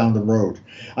years down the road.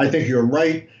 I think you're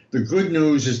right The good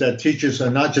news is that teachers are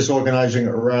not just organizing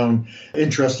around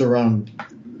interest around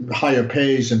higher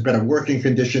pays and better working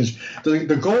conditions.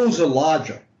 The goals are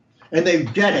larger, and they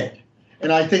get it.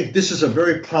 And I think this is a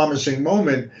very promising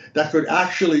moment that could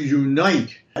actually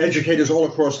unite educators all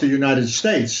across the United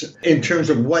States in terms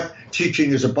of what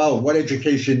teaching is about, what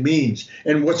education means,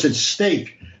 and what's at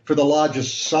stake for the larger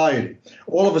society.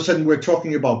 All of a sudden, we're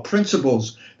talking about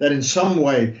principles that in some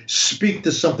way speak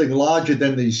to something larger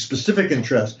than the specific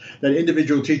interest that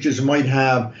individual teachers might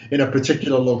have in a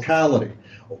particular locality.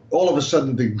 All of a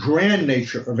sudden, the grand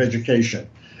nature of education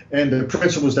and the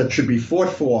principles that should be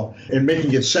fought for and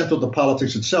making it central to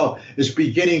politics itself is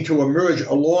beginning to emerge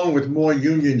along with more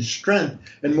union strength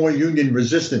and more union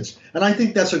resistance. And I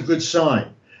think that's a good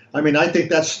sign. I mean, I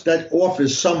think that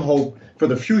offers some hope for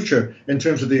the future in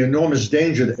terms of the enormous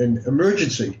danger and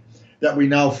emergency that we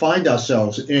now find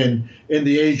ourselves in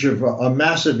the age of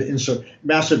massive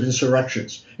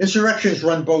insurrections. Insurrections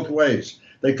run both ways.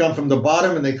 They come from the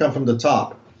bottom and they come from the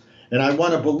top. And I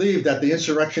want to believe that the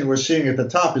insurrection we're seeing at the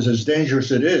top is as dangerous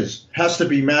as it is, has to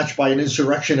be matched by an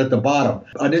insurrection at the bottom,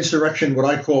 an insurrection, what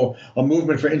I call a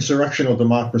movement for insurrectional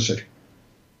democracy.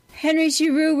 Henry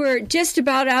Giroux, we're just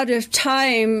about out of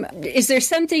time. Is there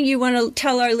something you want to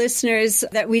tell our listeners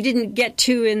that we didn't get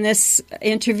to in this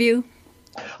interview?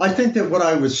 I think that what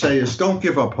I would say is don't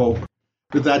give up hope,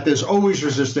 that there's always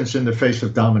resistance in the face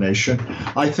of domination.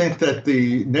 I think that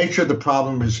the nature of the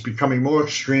problem is becoming more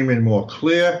extreme and more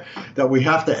clear, that we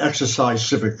have to exercise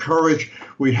civic courage.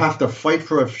 We have to fight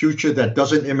for a future that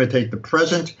doesn't imitate the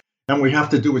present. And we have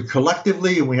to do it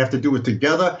collectively, and we have to do it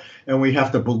together, and we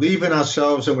have to believe in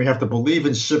ourselves, and we have to believe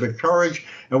in civic courage,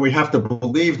 and we have to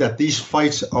believe that these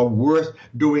fights are worth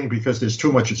doing because there's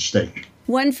too much at stake.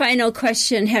 One final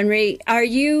question, Henry. Are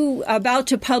you about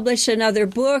to publish another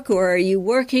book, or are you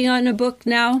working on a book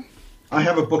now? I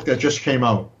have a book that just came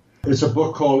out. It's a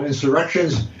book called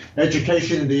Insurrections,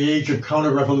 Education in the Age of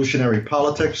Counter-Revolutionary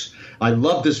Politics. I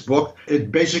love this book. It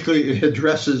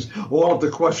addresses all of the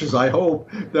questions I hope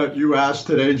that you asked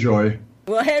today, Joy.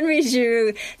 Well, Henry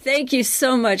Giroux, thank you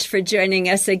so much for joining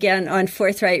us again on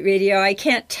Forthright Radio. I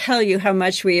can't tell you how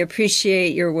much we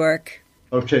appreciate your work.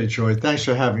 Okay, Joy. Thanks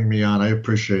for having me on. I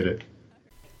appreciate it.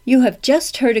 You have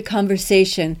just heard a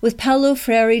conversation with Paulo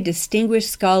Freire, Distinguished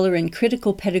Scholar in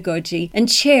Critical Pedagogy and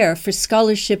Chair for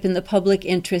Scholarship in the Public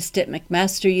Interest at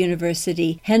McMaster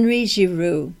University, Henry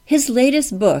Giroux. His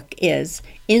latest book is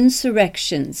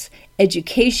Insurrections,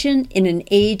 Education in an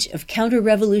Age of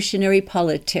Counter-Revolutionary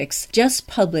Politics, just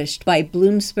published by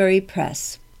Bloomsbury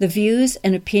Press. The views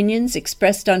and opinions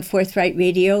expressed on Forthright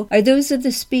Radio are those of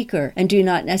the speaker and do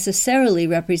not necessarily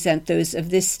represent those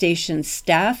of this station's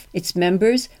staff, its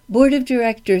members, board of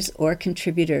directors, or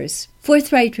contributors.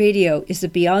 Forthright Radio is a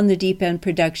Beyond the Deep End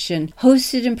production,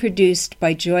 hosted and produced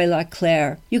by Joy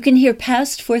LaClaire. You can hear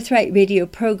past Forthright Radio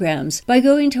programs by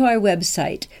going to our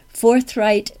website,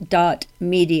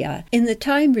 forthright.media. In the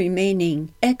time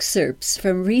remaining, excerpts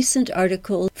from recent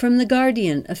article from The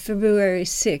Guardian of February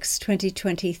 6,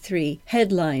 2023,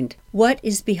 headlined, What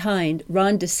is Behind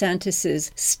Ron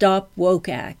DeSantis' Stop Woke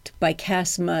Act by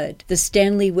Cass Mudd, the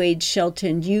Stanley Wade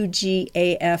Shelton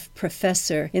UGAF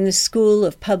professor in the School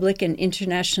of Public and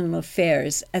International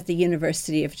Affairs at the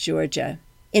University of Georgia.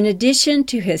 In addition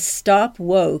to his Stop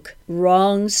Woke,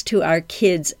 Wrongs to Our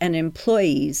Kids and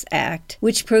Employees Act,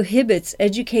 which prohibits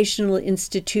educational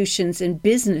institutions and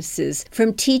businesses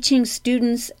from teaching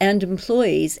students and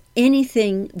employees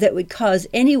anything that would cause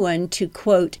anyone to,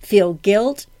 quote, feel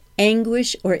guilt,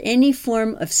 anguish, or any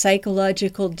form of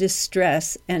psychological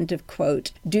distress, end of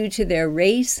quote, due to their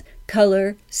race,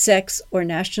 color, sex, or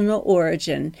national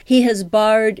origin, he has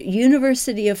barred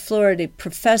University of Florida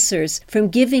professors from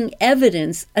giving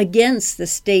evidence against the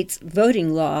state's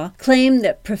voting law, claim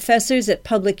that professors at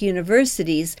public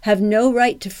universities have no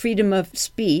right to freedom of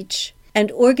speech, and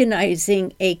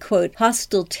organizing a, quote,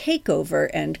 hostile takeover,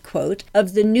 end quote,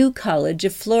 of the New College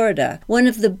of Florida, one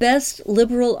of the best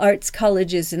liberal arts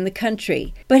colleges in the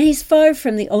country. But he's far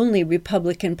from the only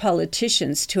Republican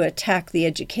politicians to attack the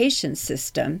education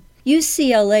system.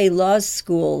 UCLA Law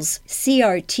School's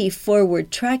CRT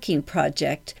Forward Tracking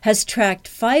Project has tracked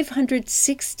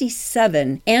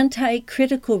 567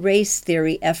 anti-critical race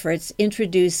theory efforts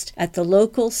introduced at the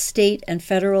local, state, and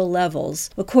federal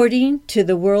levels. According to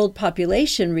the World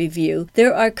Population Review,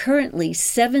 there are currently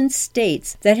 7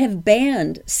 states that have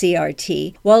banned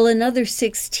CRT, while another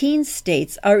 16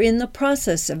 states are in the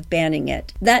process of banning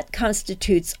it. That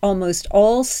constitutes almost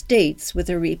all states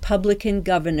with a Republican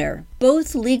governor.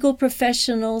 Both legal Medical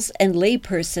professionals and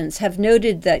laypersons have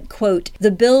noted that, quote,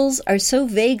 the bills are so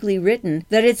vaguely written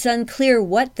that it's unclear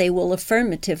what they will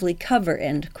affirmatively cover,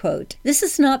 end quote. This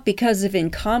is not because of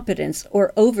incompetence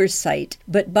or oversight,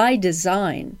 but by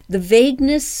design. The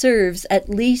vagueness serves at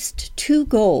least two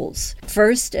goals.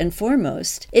 First and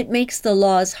foremost, it makes the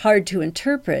laws hard to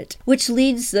interpret, which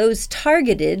leads those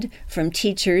targeted, from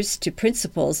teachers to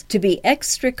principals, to be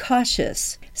extra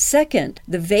cautious. Second,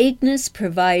 the vagueness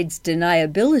provides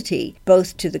deniability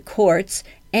both to the courts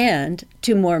and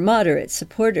to more moderate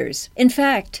supporters. In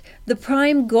fact, the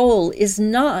prime goal is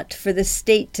not for the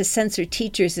state to censor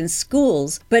teachers in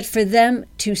schools, but for them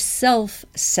to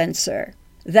self-censor.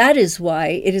 That is why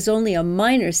it is only a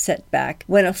minor setback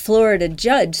when a Florida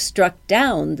judge struck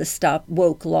down the Stop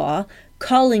Woke law,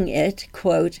 calling it,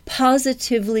 quote,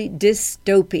 positively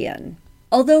dystopian.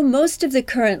 Although most of the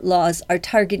current laws are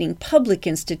targeting public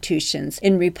institutions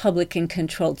in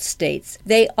Republican-controlled states,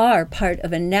 they are part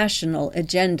of a national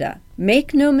agenda.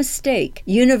 Make no mistake,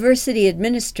 university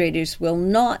administrators will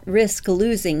not risk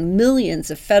losing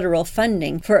millions of federal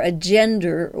funding for a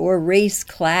gender or race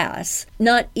class,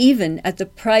 not even at the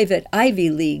private Ivy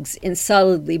Leagues in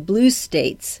solidly blue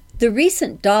states. The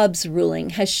recent Dobbs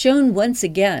ruling has shown once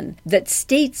again that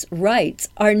states' rights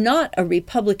are not a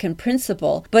Republican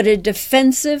principle, but a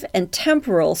defensive and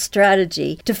temporal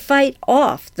strategy to fight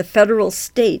off the federal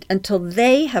state until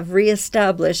they have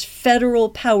reestablished federal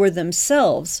power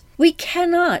themselves. We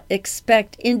cannot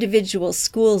expect individual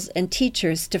schools and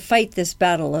teachers to fight this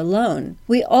battle alone.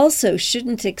 We also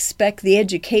shouldn't expect the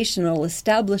educational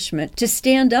establishment to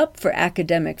stand up for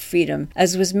academic freedom,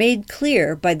 as was made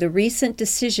clear by the recent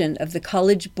decision of the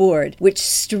College Board, which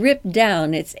stripped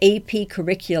down its AP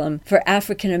curriculum for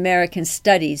African American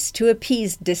studies to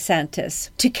appease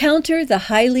DeSantis. To counter the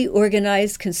highly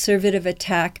organized conservative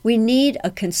attack, we need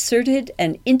a concerted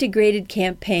and integrated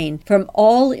campaign from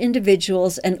all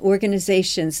individuals and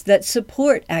organizations that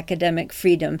support academic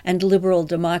freedom and liberal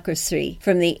democracy,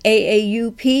 from the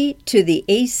AAUP to the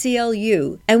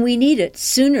ACLU, and we need it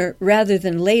sooner rather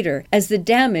than later, as the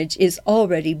damage is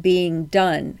already being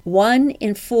done. 1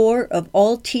 in 4 of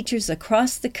all teachers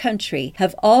across the country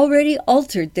have already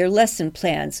altered their lesson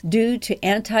plans due to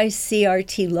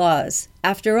anti-CRT laws.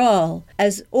 After all,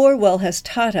 as Orwell has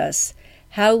taught us,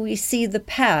 how we see the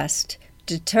past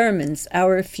determines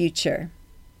our future.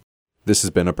 This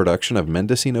has been a production of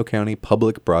Mendocino County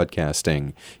Public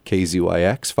Broadcasting,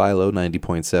 KZYX Philo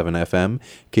 90.7 FM,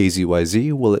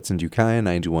 KZYZ Willits and Ukiah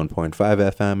 91.5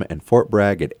 FM, and Fort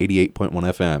Bragg at 88.1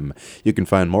 FM. You can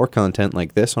find more content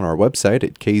like this on our website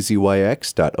at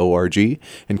kzyx.org,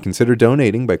 and consider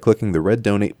donating by clicking the red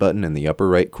donate button in the upper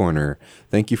right corner.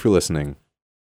 Thank you for listening.